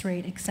 male,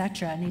 straight,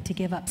 etc., need to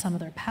give up some of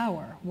their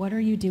power. What are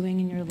you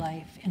doing in your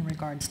life in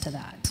regards to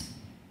that?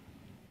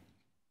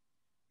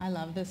 I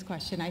love this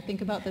question. I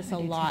think about this a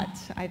lot.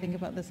 I think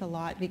about this a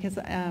lot because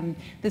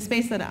the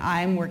space that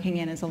I'm working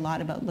in is a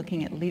lot about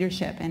looking at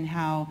leadership and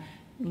how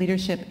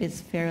leadership is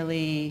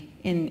fairly,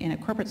 in a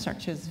corporate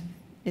structure,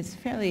 is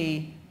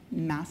fairly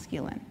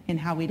masculine in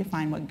how we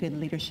define what good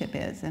leadership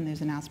is, and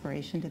there's an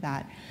aspiration to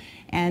that.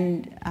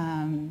 And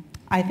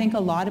I think a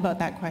lot about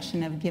that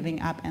question of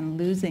giving up and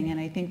losing, and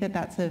I think that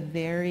that's a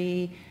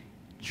very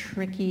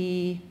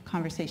tricky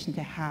conversation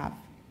to have.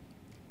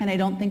 And I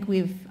don't think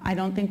we've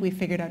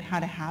figured out how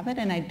to have it,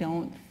 and I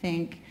don't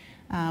think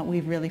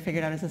we've really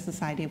figured out as a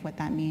society of what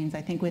that means.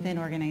 I think within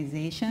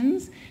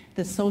organizations,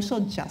 the social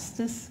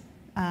justice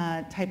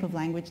type of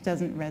language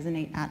doesn't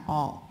resonate at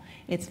all.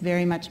 It's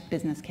very much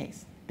business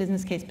case.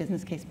 Business case,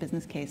 business case,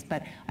 business case.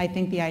 But I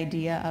think the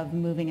idea of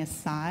moving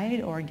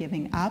aside or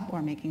giving up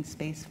or making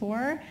space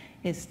for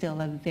is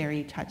still a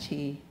very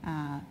touchy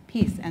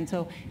piece. And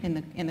so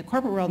in the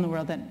corporate world, in the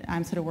world that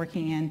I'm sort of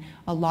working in,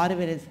 a lot of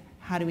it is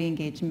how do we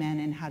engage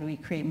men and how do we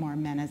create more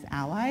men as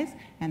allies?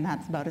 And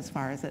that's about as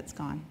far as it's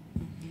gone.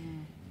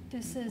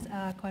 This is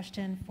a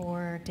question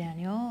for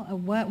Daniel.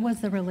 What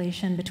was the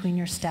relation between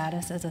your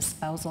status as a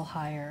spousal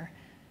hire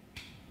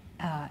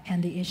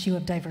and the issue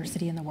of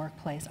diversity in the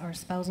workplace? Are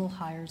spousal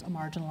hires a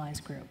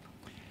marginalized group?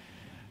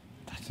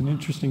 It's an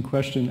interesting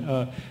question.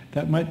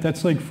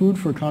 That's like food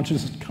for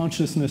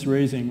consciousness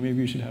raising. Maybe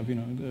you should have,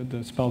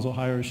 the spousal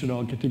hires should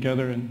all get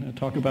together and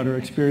talk about our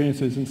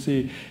experiences and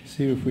see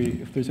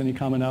if there's any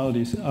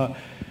commonalities.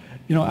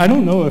 I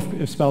don't know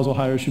if spousal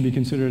hires should be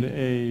considered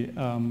a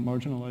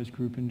marginalized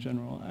group in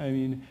general. I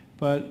mean,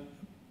 but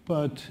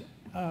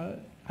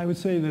I would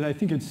say that I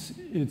think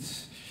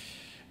it's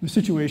the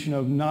situation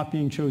of not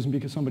being chosen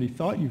because somebody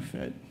thought you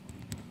fit,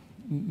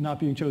 not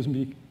being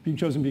chosen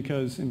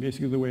because, and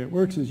basically the way it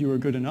works is you were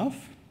good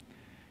enough.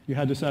 You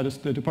had to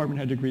the department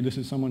had to agree this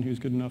is someone who's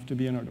good enough to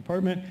be in our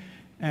department,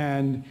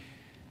 and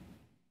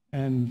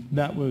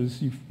that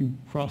was, you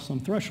crossed some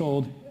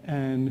threshold,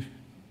 and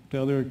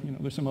the other,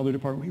 there's some other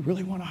department, we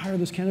really want to hire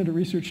this Canada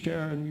Research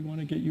Chair, and we want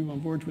to get you on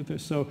board with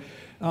this. So,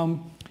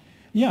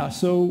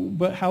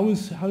 but how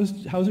is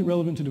it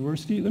relevant to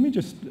diversity? Let me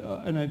just,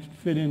 and I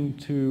fit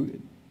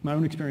into my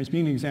own experience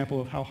being an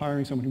example of how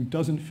hiring someone who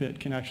doesn't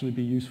fit can actually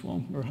be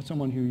useful, or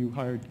someone who you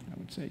hired, I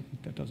would say,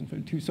 that doesn't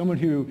fit, to someone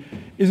who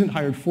isn't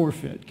hired for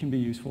fit can be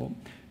useful.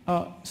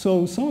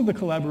 So some of the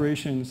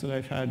collaborations that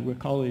I've had with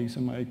colleagues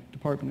in my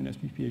department in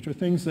SBPH are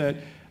things that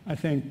I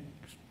think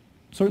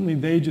certainly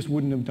they just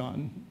wouldn't have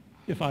done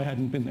if I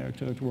hadn't been there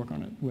to work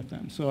on it with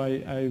them. So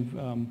I've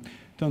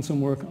done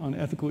some work on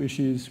ethical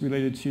issues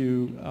related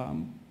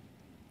to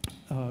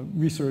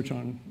research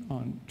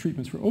on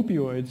treatments for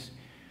opioids,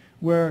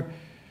 where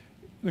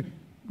it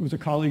was a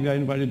colleague that I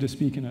invited to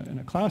speak in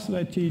a class that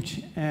I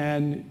teach,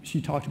 and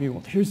she talked to me,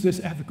 well, here's this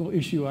ethical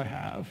issue I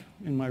have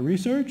in my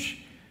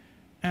research.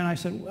 And I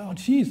said, well,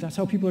 geez, that's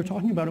how people are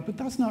talking about it, but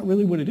that's not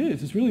really what it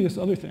is. It's really this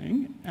other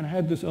thing. And I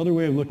had this other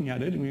way of looking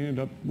at it, and we ended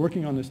up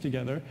working on this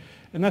together.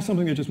 And that's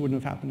something that just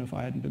wouldn't have happened if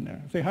I hadn't been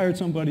there. If they hired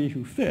somebody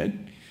who fit,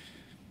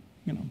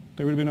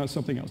 there would have been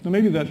something else. Now,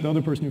 maybe the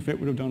other person who fit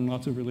would have done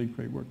lots of really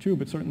great work too,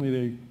 but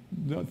certainly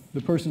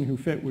the person who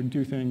fit would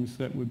do things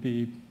that would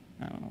be,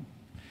 I don't know,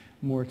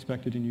 more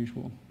expected and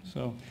usual.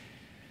 So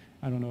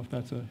I don't know if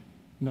that's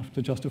enough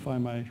to justify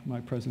my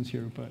presence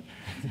here, but.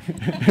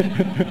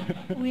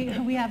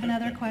 We have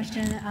another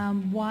question.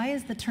 Why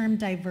is the term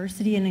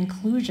diversity and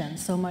inclusion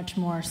so much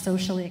more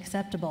socially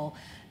acceptable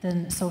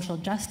than social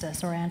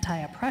justice or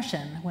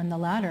anti-oppression when the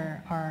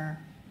latter are,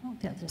 oh,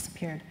 that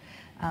disappeared.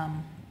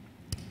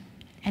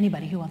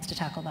 Anybody who wants to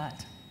tackle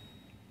that?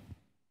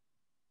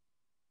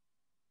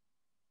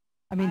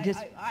 I mean,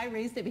 I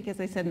raised it because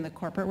I said in the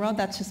corporate world,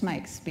 that's just my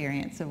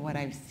experience of what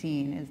I've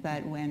seen, is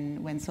that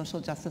when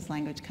social justice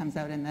language comes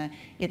out and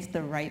it's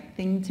the right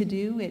thing to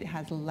do, it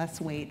has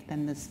less weight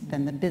than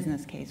the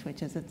business case,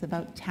 which is it's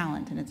about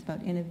talent, and it's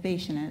about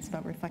innovation, and it's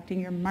about reflecting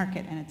your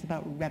market, and it's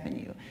about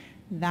revenue.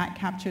 That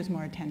captures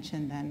more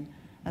attention than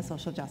a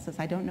social justice.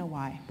 I don't know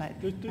why, but...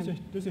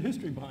 There's a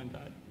history behind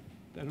that.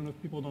 I don't know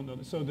if people don't know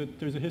this. So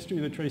there's a history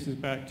that traces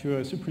back to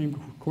a Supreme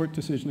Court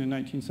decision in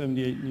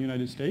 1978 in the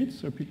United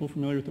States. Are people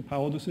familiar with the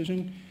Powell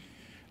decision?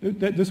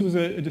 This was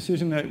a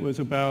decision that was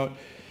about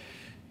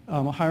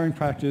a hiring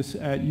practice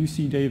at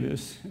UC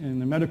Davis in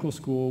the medical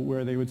school,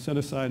 where they would set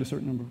aside a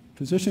certain number of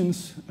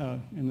positions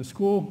in the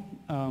school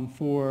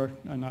for,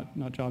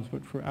 not jobs,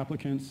 but for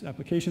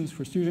applications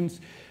for students,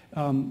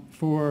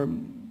 for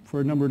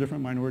a number of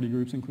different minority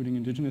groups, including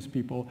Indigenous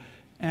people.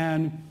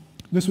 And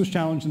this was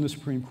challenged in the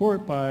Supreme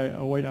Court by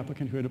a white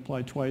applicant who had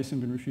applied twice and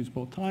been refused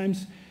both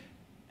times.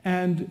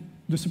 And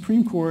the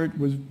Supreme Court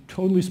was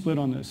totally split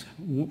on this.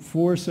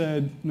 4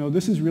 said, no,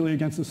 this is really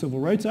against the Civil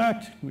Rights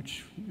Act,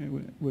 which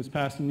was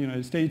passed in the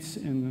United States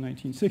in the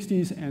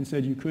 1960s, and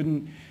said you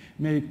couldn't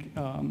make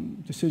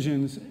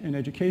decisions in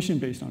education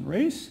based on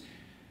race.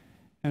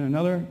 And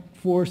another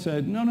 4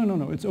 said,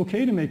 no, it's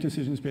okay to make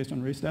decisions based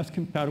on race. That's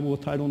compatible with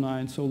Title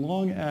IX, so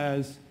long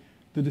as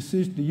the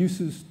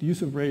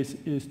use of race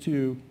is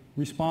to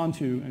respond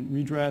to and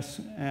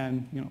redress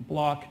and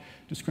block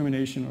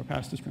discrimination or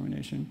past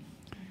discrimination.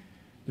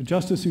 The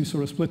justice who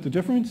sort of split the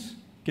difference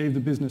gave the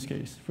business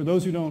case. For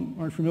those who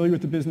aren't familiar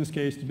with the business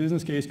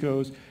case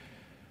goes,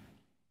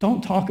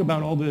 don't talk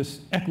about all this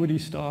equity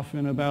stuff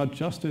and about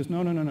justice.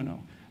 No.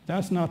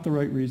 That's not the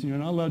right reason. You're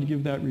not allowed to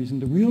give that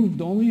reason.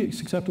 The only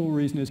acceptable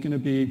reason is going to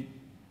be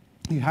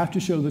you have to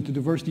show that the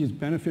diversity is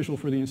beneficial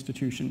for the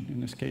institution,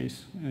 in this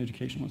case, an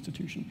educational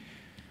institution.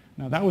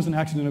 Now, that was an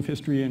accident of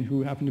history and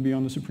who happened to be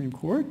on the Supreme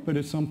Court, but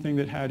it's something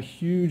that had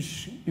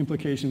huge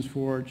implications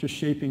for just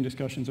shaping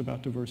discussions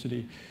about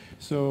diversity.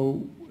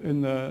 So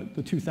in the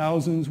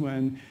 2000s,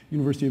 when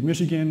University of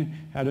Michigan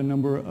had a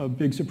number of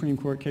big Supreme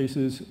Court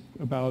cases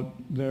about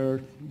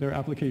their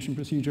application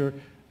procedure,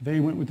 they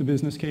went with the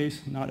business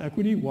case, not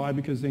equity. Why?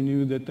 Because they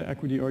knew that the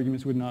equity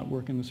arguments would not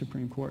work in the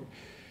Supreme Court.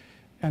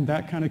 And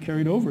that kind of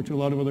carried over to a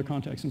lot of other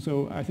contexts. And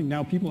so I think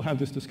now people have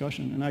this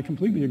discussion, and I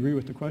completely agree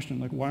with the question,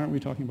 like, why aren't we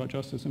talking about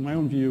justice? In my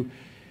own view,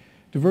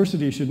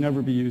 diversity should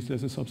never be used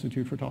as a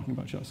substitute for talking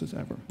about justice,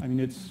 ever. I mean,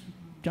 it's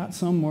got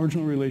some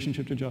marginal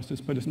relationship to justice,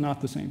 but it's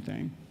not the same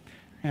thing.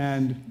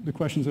 And the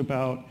questions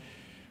about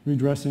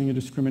redressing a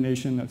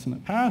discrimination that's in the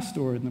past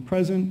or in the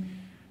present,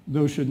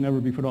 those should never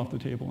be put off the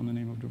table in the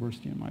name of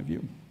diversity, in my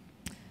view.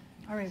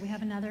 All right, we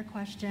have another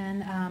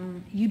question.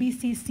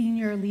 UBC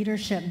senior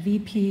leadership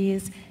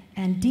VPs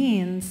and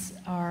deans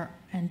are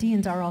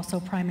also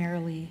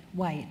primarily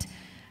white.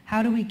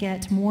 How do we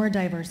get more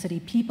diversity,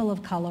 people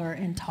of color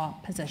in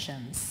top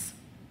positions?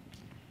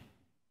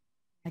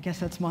 I guess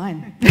that's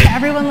mine.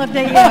 Everyone looked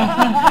at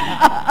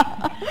you.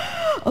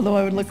 Although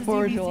I would look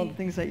forward to all the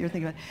things that you're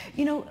thinking about.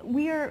 You know,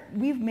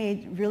 we've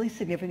made really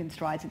significant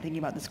strides in thinking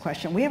about this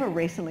question. We have a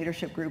race and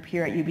leadership group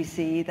here at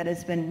UBC that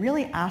has been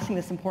really asking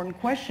this important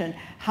question: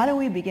 how do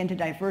we begin to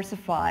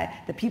diversify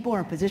the people who are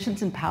in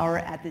positions in power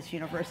at this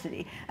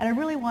university? And I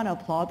really want to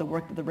applaud the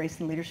work that the race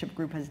and leadership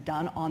group has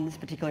done on this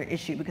particular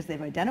issue, because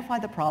they've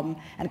identified the problem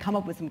and come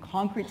up with some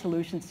concrete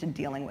solutions to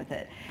dealing with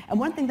it. And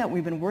one thing that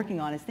we've been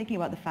working on is thinking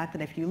about the fact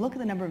that if you look at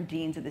the number of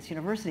deans at this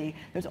university,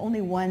 there's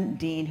only one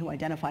dean who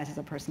identifies as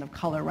a person of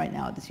color right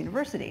now at this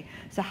university.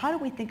 So how do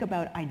we think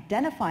about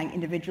identifying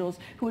individuals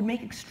who would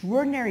make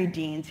extraordinary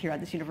deans here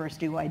at this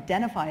university, who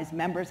identify as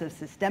members of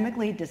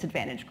systemically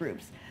disadvantaged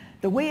groups?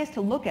 The way is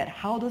to look at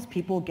how those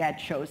people get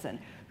chosen.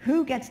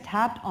 Who gets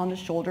tapped on the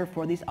shoulder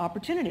for these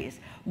opportunities?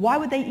 Why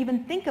would they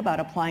even think about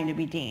applying to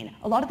be dean?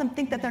 A lot of them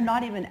think that they're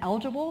not even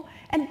eligible,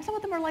 and some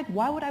of them are like,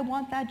 why would I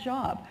want that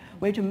job?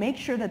 We have to make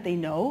sure that they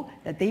know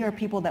that they are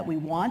people that we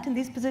want in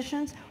these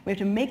positions. We have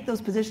to make those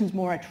positions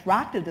more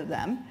attractive to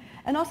them,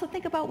 and also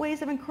think about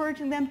ways of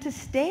encouraging them to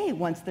stay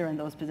once they're in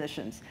those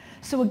positions.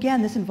 So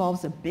again, this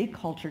involves a big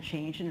culture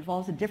change. It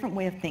involves a different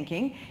way of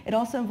thinking. It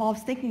also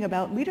involves thinking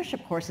about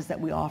leadership courses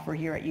that we offer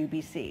here at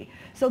UBC.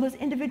 So those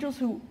individuals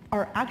who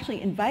are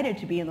actually invited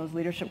to be in those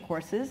leadership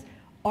courses,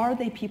 are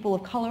they people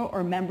of color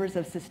or members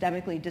of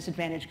systemically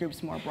disadvantaged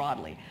groups more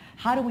broadly?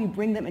 How do we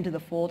bring them into the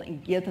fold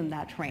and give them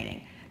that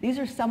training? These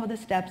are some of the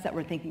steps that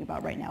we're thinking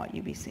about right now at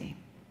UBC.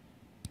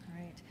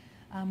 All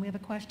right. We have a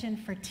question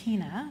for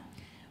Tina.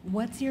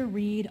 What's your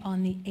read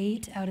on the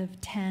 8 out of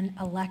 10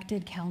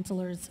 elected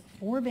councillors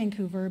for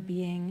Vancouver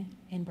being,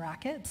 in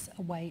brackets,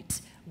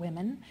 white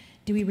women?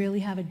 Do we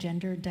really have a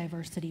gender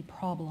diversity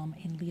problem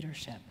in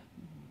leadership?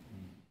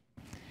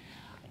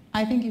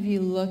 I think if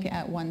you look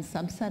at one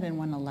subset in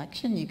one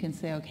election, you can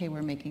say, okay,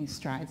 we're making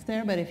strides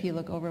there. But if you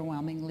look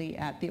overwhelmingly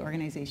at the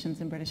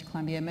organizations in British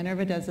Columbia,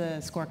 Minerva does a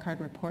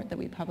scorecard report that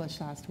we published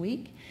last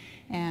week.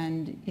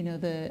 And you know,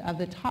 of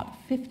the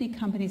top 50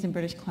 companies in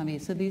British Columbia,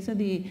 so these are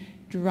the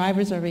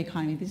drivers of our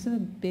economy. These are the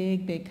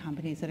big, big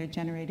companies that are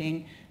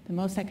generating the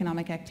most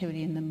economic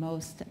activity and the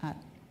most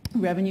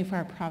revenue for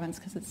our province,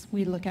 because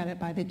we look at it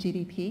by the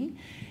GDP.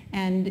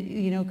 And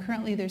you know,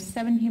 currently there's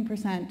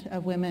 17%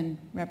 of women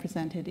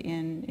represented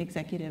in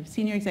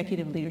senior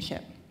executive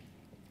leadership.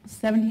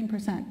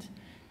 17%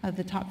 of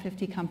the top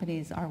 50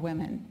 companies are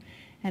women.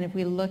 And if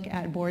we look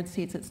at board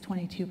seats, it's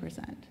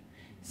 22%.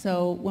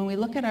 So when we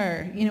look at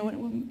our, you know,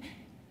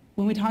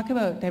 when we talk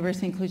about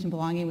diversity, inclusion,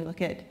 belonging, we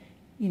look at,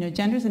 you know,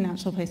 gender is a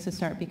natural place to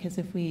start, because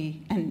if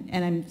we, and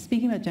I'm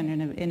speaking about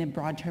gender in a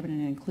broad term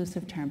and an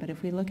inclusive term, but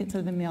if we look at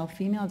sort of the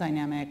male-female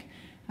dynamic,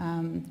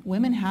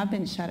 women have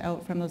been shut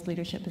out from those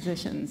leadership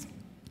positions.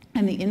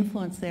 And the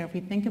influence there, if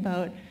we think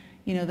about,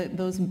 you know,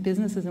 those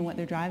businesses and what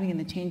they're driving and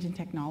the change in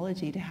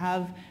technology, to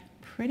have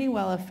pretty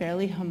well a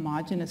fairly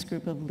homogenous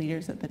group of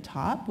leaders at the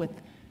top with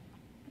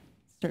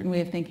certain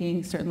way of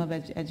thinking, certain level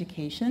of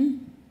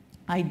education.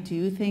 I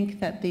do think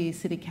that the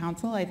City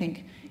Council, I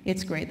think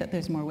it's great that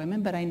there's more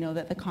women, but I know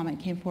that the comment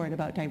came forward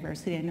about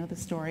diversity. I know the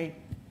story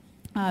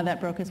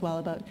that broke as well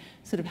about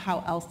sort of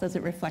how else does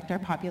it reflect our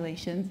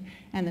populations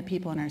and the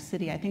people in our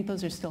city. I think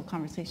those are still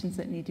conversations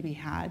that need to be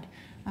had.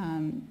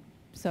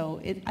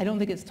 So I don't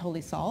think it's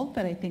totally solved,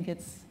 but I think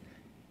it's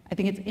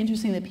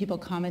interesting that people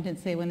comment and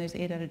say when there's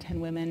 8 out of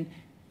 10 women,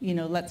 you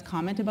know, let's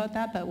comment about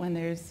that, but when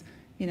there's,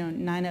 you know,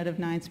 9 out of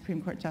 9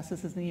 Supreme Court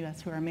justices in the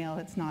U.S. who are male,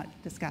 it's not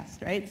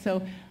discussed, right?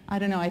 So I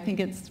don't know. I think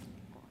it's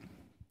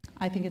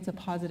a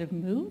positive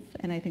move,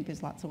 and I think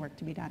there's lots of work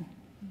to be done.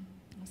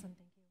 Awesome,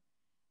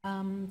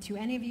 thank you. To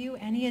any of you,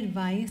 any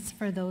advice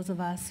for those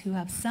of us who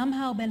have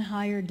somehow been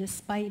hired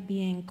despite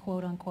being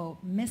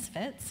quote-unquote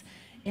misfits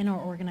in our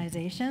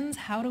organizations?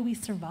 How do we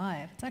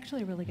survive? It's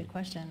actually a really good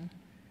question.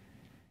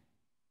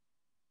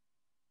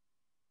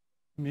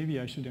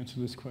 Maybe I should answer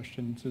this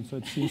question, since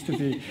that seems to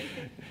be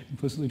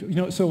implicitly, you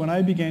know, so when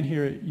I began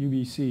here at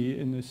UBC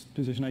in this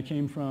position, I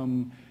came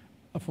from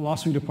a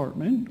philosophy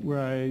department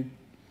where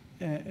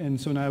and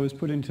so now I was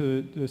put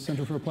into the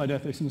Center for Applied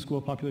Ethics in the School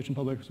of Population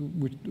Public,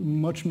 which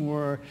much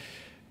more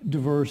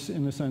diverse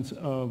in the sense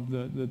of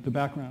the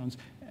backgrounds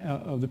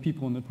of the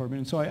people in the department.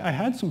 And so I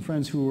had some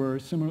friends who were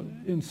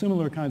in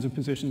similar kinds of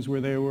positions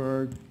where they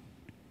were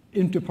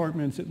in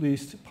departments at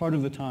least part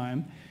of the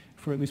time,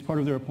 for at least part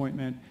of their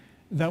appointment,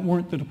 that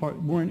weren't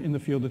in the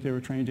field that they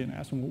were trained in. I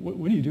asked them,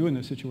 what do you do in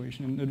this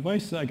situation? And the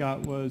advice I got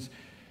was,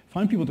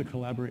 find people to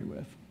collaborate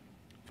with.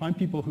 Find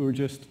people who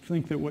just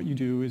think that what you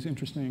do is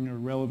interesting or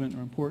relevant or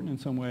important in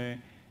some way,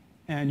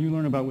 and you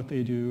learn about what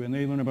they do, and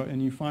they learn about,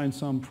 and you find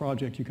some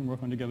project you can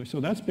work on together.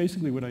 So that's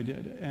basically what I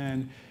did.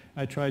 And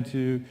I tried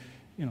to,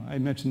 you know, I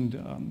mentioned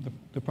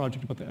the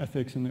project about the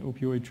ethics and the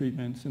opioid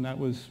treatments, and that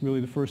was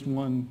really the first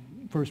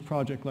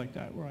project like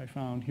that where I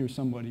found, here's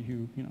somebody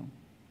who, you know,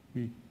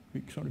 we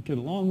sort of get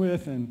along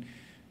with. And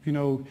you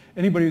know,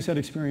 anybody who's had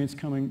experience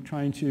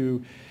trying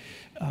to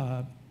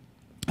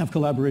have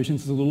collaborations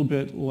is a little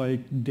bit like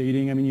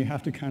dating. I mean, you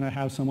have to kind of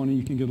have someone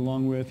you can get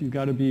along with. You've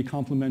got to be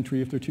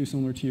complementary. If they're too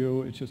similar to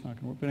you, it's just not going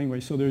to work. But anyway,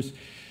 so there's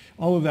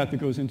all of that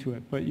goes into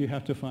it. But you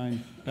have to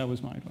find, that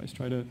was my advice,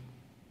 try to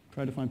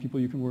find people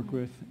you can work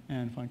with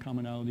and find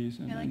commonalities.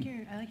 And I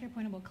like your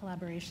point about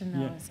collaboration,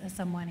 though, as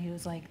someone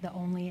who's like the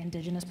only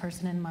Indigenous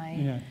person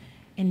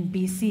in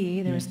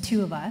BC. There was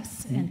 2 of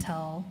us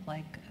until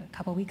like a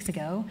couple weeks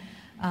ago.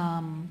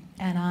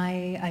 And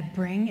I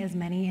bring as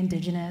many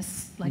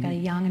Indigenous, like a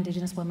young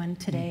Indigenous woman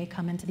today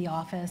come into the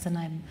office, and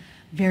I'm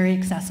very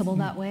accessible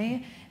that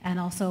way. And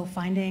also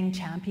finding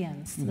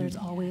champions. There's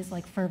always,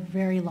 like, for a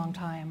very long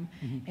time,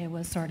 it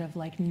was sort of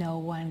like no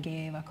one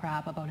gave a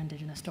crap about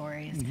Indigenous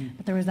stories.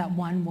 But there was that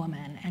one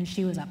woman, and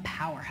she was a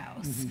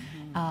powerhouse.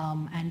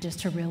 And just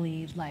to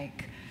really,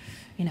 like,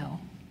 you know,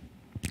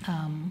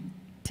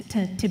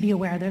 to be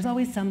aware, there's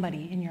always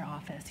somebody in your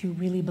office who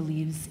really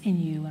believes in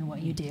you and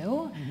what you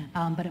do,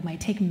 but it might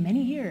take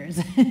many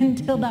years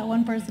until that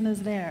one person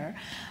is there.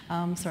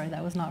 Sorry,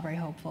 that was not very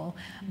hopeful,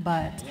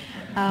 but...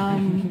 Can I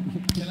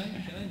inject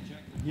a comment?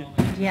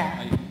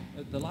 Yeah.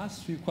 The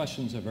last few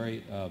questions are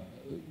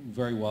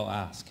very well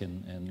asked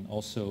and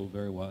also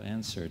very well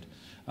answered.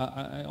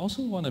 I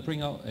also want to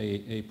bring out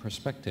a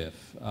perspective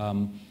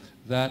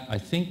that I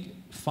think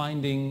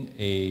finding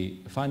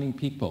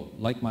people,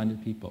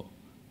 like-minded people,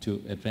 to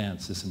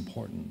advance is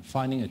important.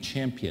 Finding a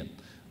champion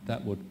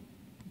that would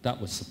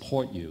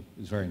support you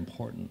is very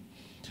important.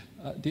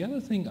 The other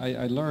thing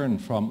I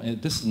learned from,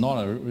 this is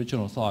not an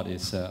original thought,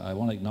 is I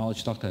want to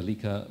acknowledge Dr.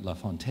 Alika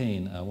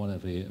Lafontaine, one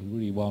of a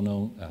really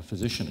well-known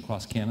physician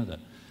across Canada,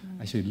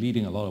 actually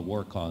leading a lot of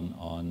work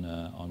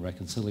on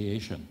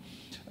reconciliation.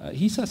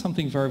 He said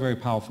something very, very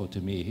powerful to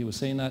me. He was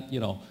saying that,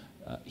 you know,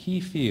 he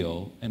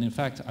feel, and in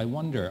fact, I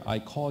wonder, I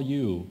call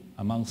you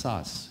amongst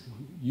us,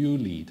 you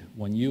lead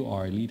when you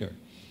are a leader.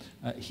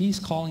 He's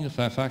calling the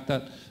fact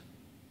that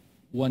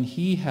when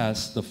he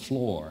has the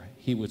floor,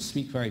 he would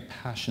speak very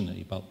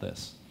passionately about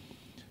this.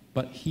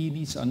 But he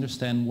needs to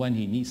understand when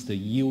he needs to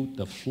yield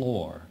the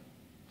floor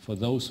for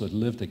those who have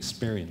lived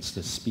experience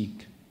to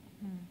speak.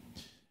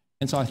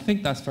 And so I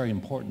think that's very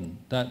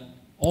important, that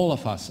all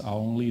of us are our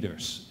own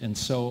leaders. And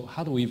so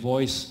how do we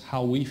voice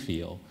how we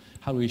feel?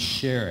 How do we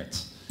share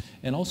it?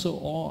 And also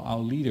all our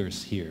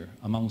leaders here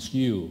amongst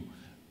you,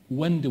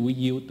 when do we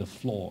yield the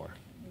floor?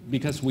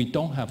 Because we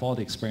don't have all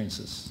the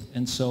experiences.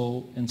 And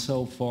so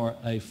for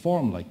a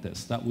forum like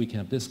this, that we can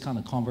have this kind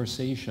of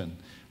conversation,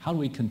 how do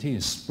we continue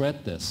to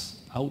spread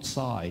this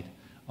outside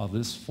of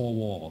these 4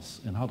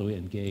 walls, and how do we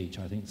engage?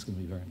 I think it's going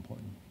to be very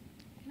important.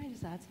 Can I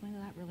just add something to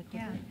that really quickly?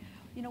 Yeah.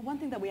 You know, one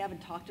thing that we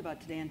haven't talked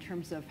about today in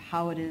terms of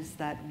how it is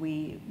that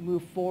we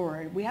move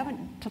forward, we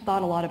haven't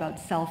thought a lot about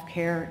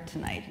self-care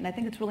tonight. And I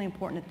think it's really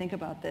important to think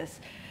about this.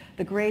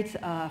 The great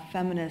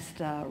feminist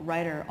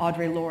writer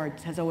Audre Lorde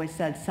has always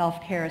said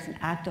self-care is an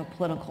act of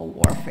political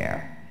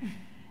warfare.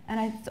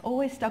 And it's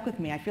always stuck with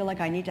me. I feel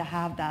like I need to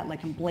have that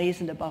like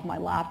emblazoned above my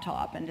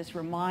laptop and just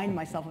remind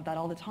myself of that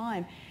all the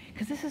time,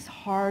 because this is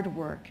hard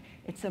work.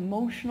 It's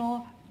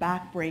emotional,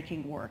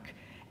 back-breaking work.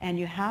 And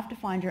you have to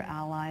find your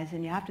allies,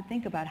 and you have to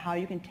think about how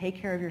you can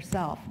take care of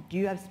yourself. Do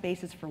you have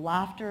spaces for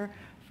laughter,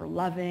 for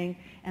loving,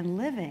 and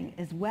living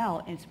as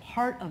well? It's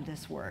part of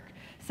this work.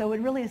 So it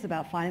really is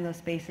about finding those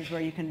spaces where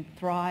you can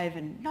thrive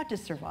and not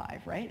just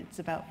survive, right? It's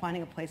about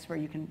finding a place where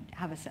you can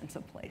have a sense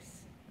of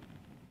place.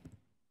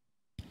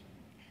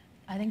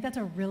 I think that's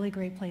a really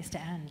great place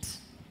to end.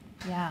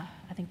 Yeah,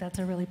 I think that's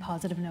a really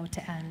positive note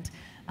to end.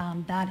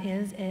 That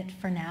is it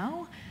for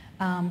now.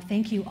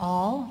 Thank you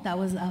all. That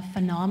was a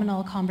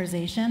phenomenal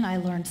conversation. I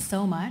learned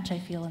so much. I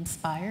feel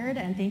inspired.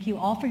 And thank you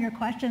all for your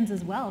questions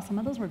as well. Some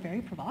of those were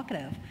very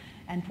provocative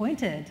and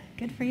pointed.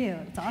 Good for you.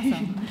 It's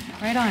awesome.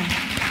 Right on.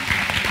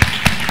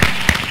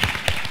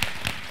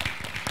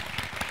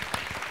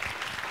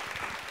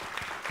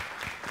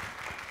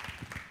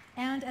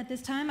 And at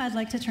this time, I'd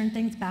like to turn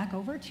things back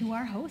over to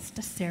our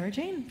host, Sarah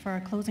Jane, for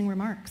our closing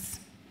remarks.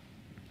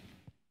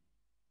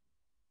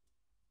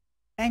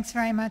 Thanks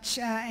very much,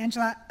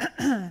 Angela.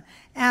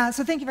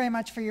 So thank you very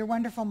much for your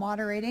wonderful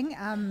moderating.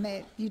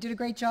 You did a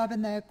great job,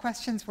 and the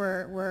questions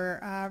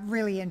were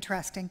really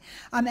interesting.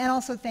 And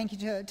also thank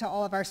you to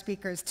all of our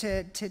speakers,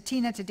 to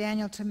Tina, to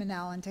Daniel, to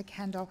Manal, and to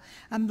Kendall.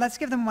 Let's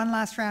give them one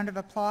last round of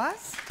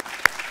applause.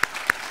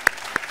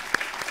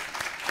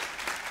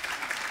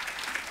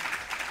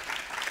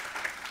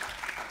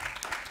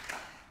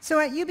 So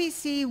at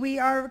UBC, we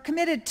are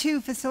committed to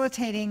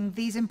facilitating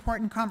these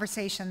important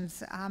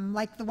conversations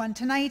like the one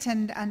tonight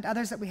and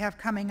others that we have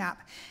coming up.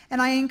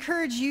 And I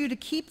encourage you to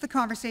keep the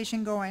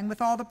conversation going with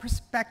all the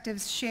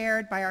perspectives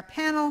shared by our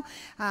panel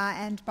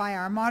and by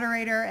our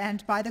moderator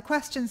and by the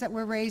questions that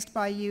were raised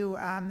by you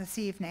this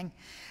evening.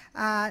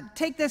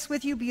 Take this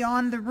with you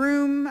beyond the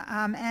room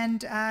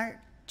and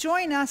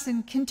join us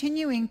in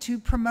continuing to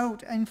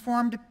promote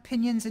informed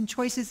opinions and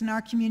choices in our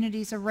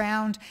communities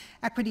around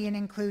equity and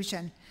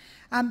inclusion.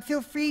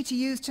 Feel free to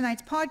use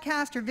tonight's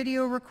podcast or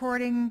video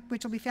recording,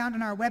 which will be found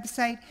on our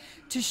website,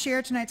 to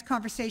share tonight's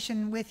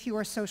conversation with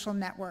your social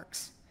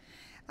networks.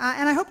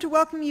 And I hope to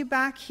welcome you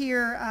back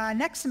here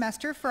next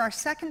semester for our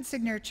second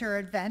signature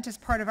event as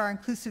part of our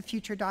Inclusive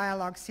Future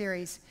Dialogue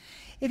series.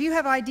 If you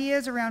have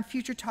ideas around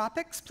future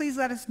topics, please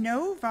let us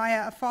know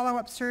via a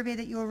follow-up survey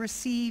that you'll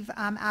receive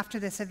after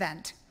this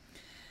event.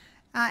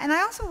 And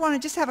I also want to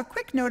just have a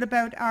quick note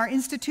about our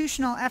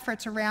institutional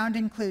efforts around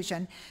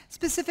inclusion.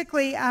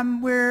 Specifically,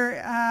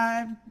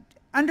 we're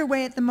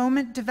underway at the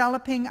moment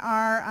developing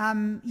our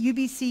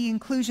UBC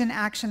Inclusion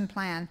Action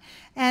Plan.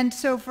 And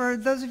so for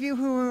those of you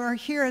who are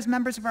here as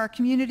members of our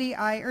community,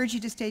 I urge you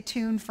to stay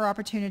tuned for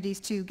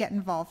opportunities to get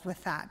involved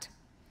with that.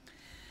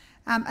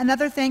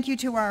 Another thank you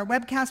to our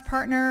webcast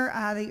partner,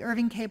 the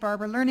Irving K.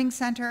 Barber Learning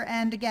Center,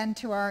 and again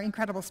to our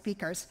incredible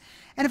speakers.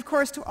 And of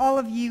course to all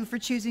of you for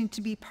choosing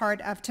to be part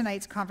of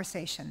tonight's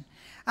conversation.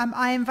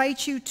 I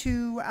invite you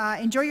to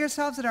enjoy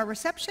yourselves at our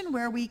reception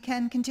where we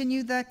can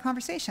continue the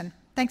conversation.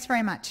 Thanks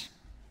very much.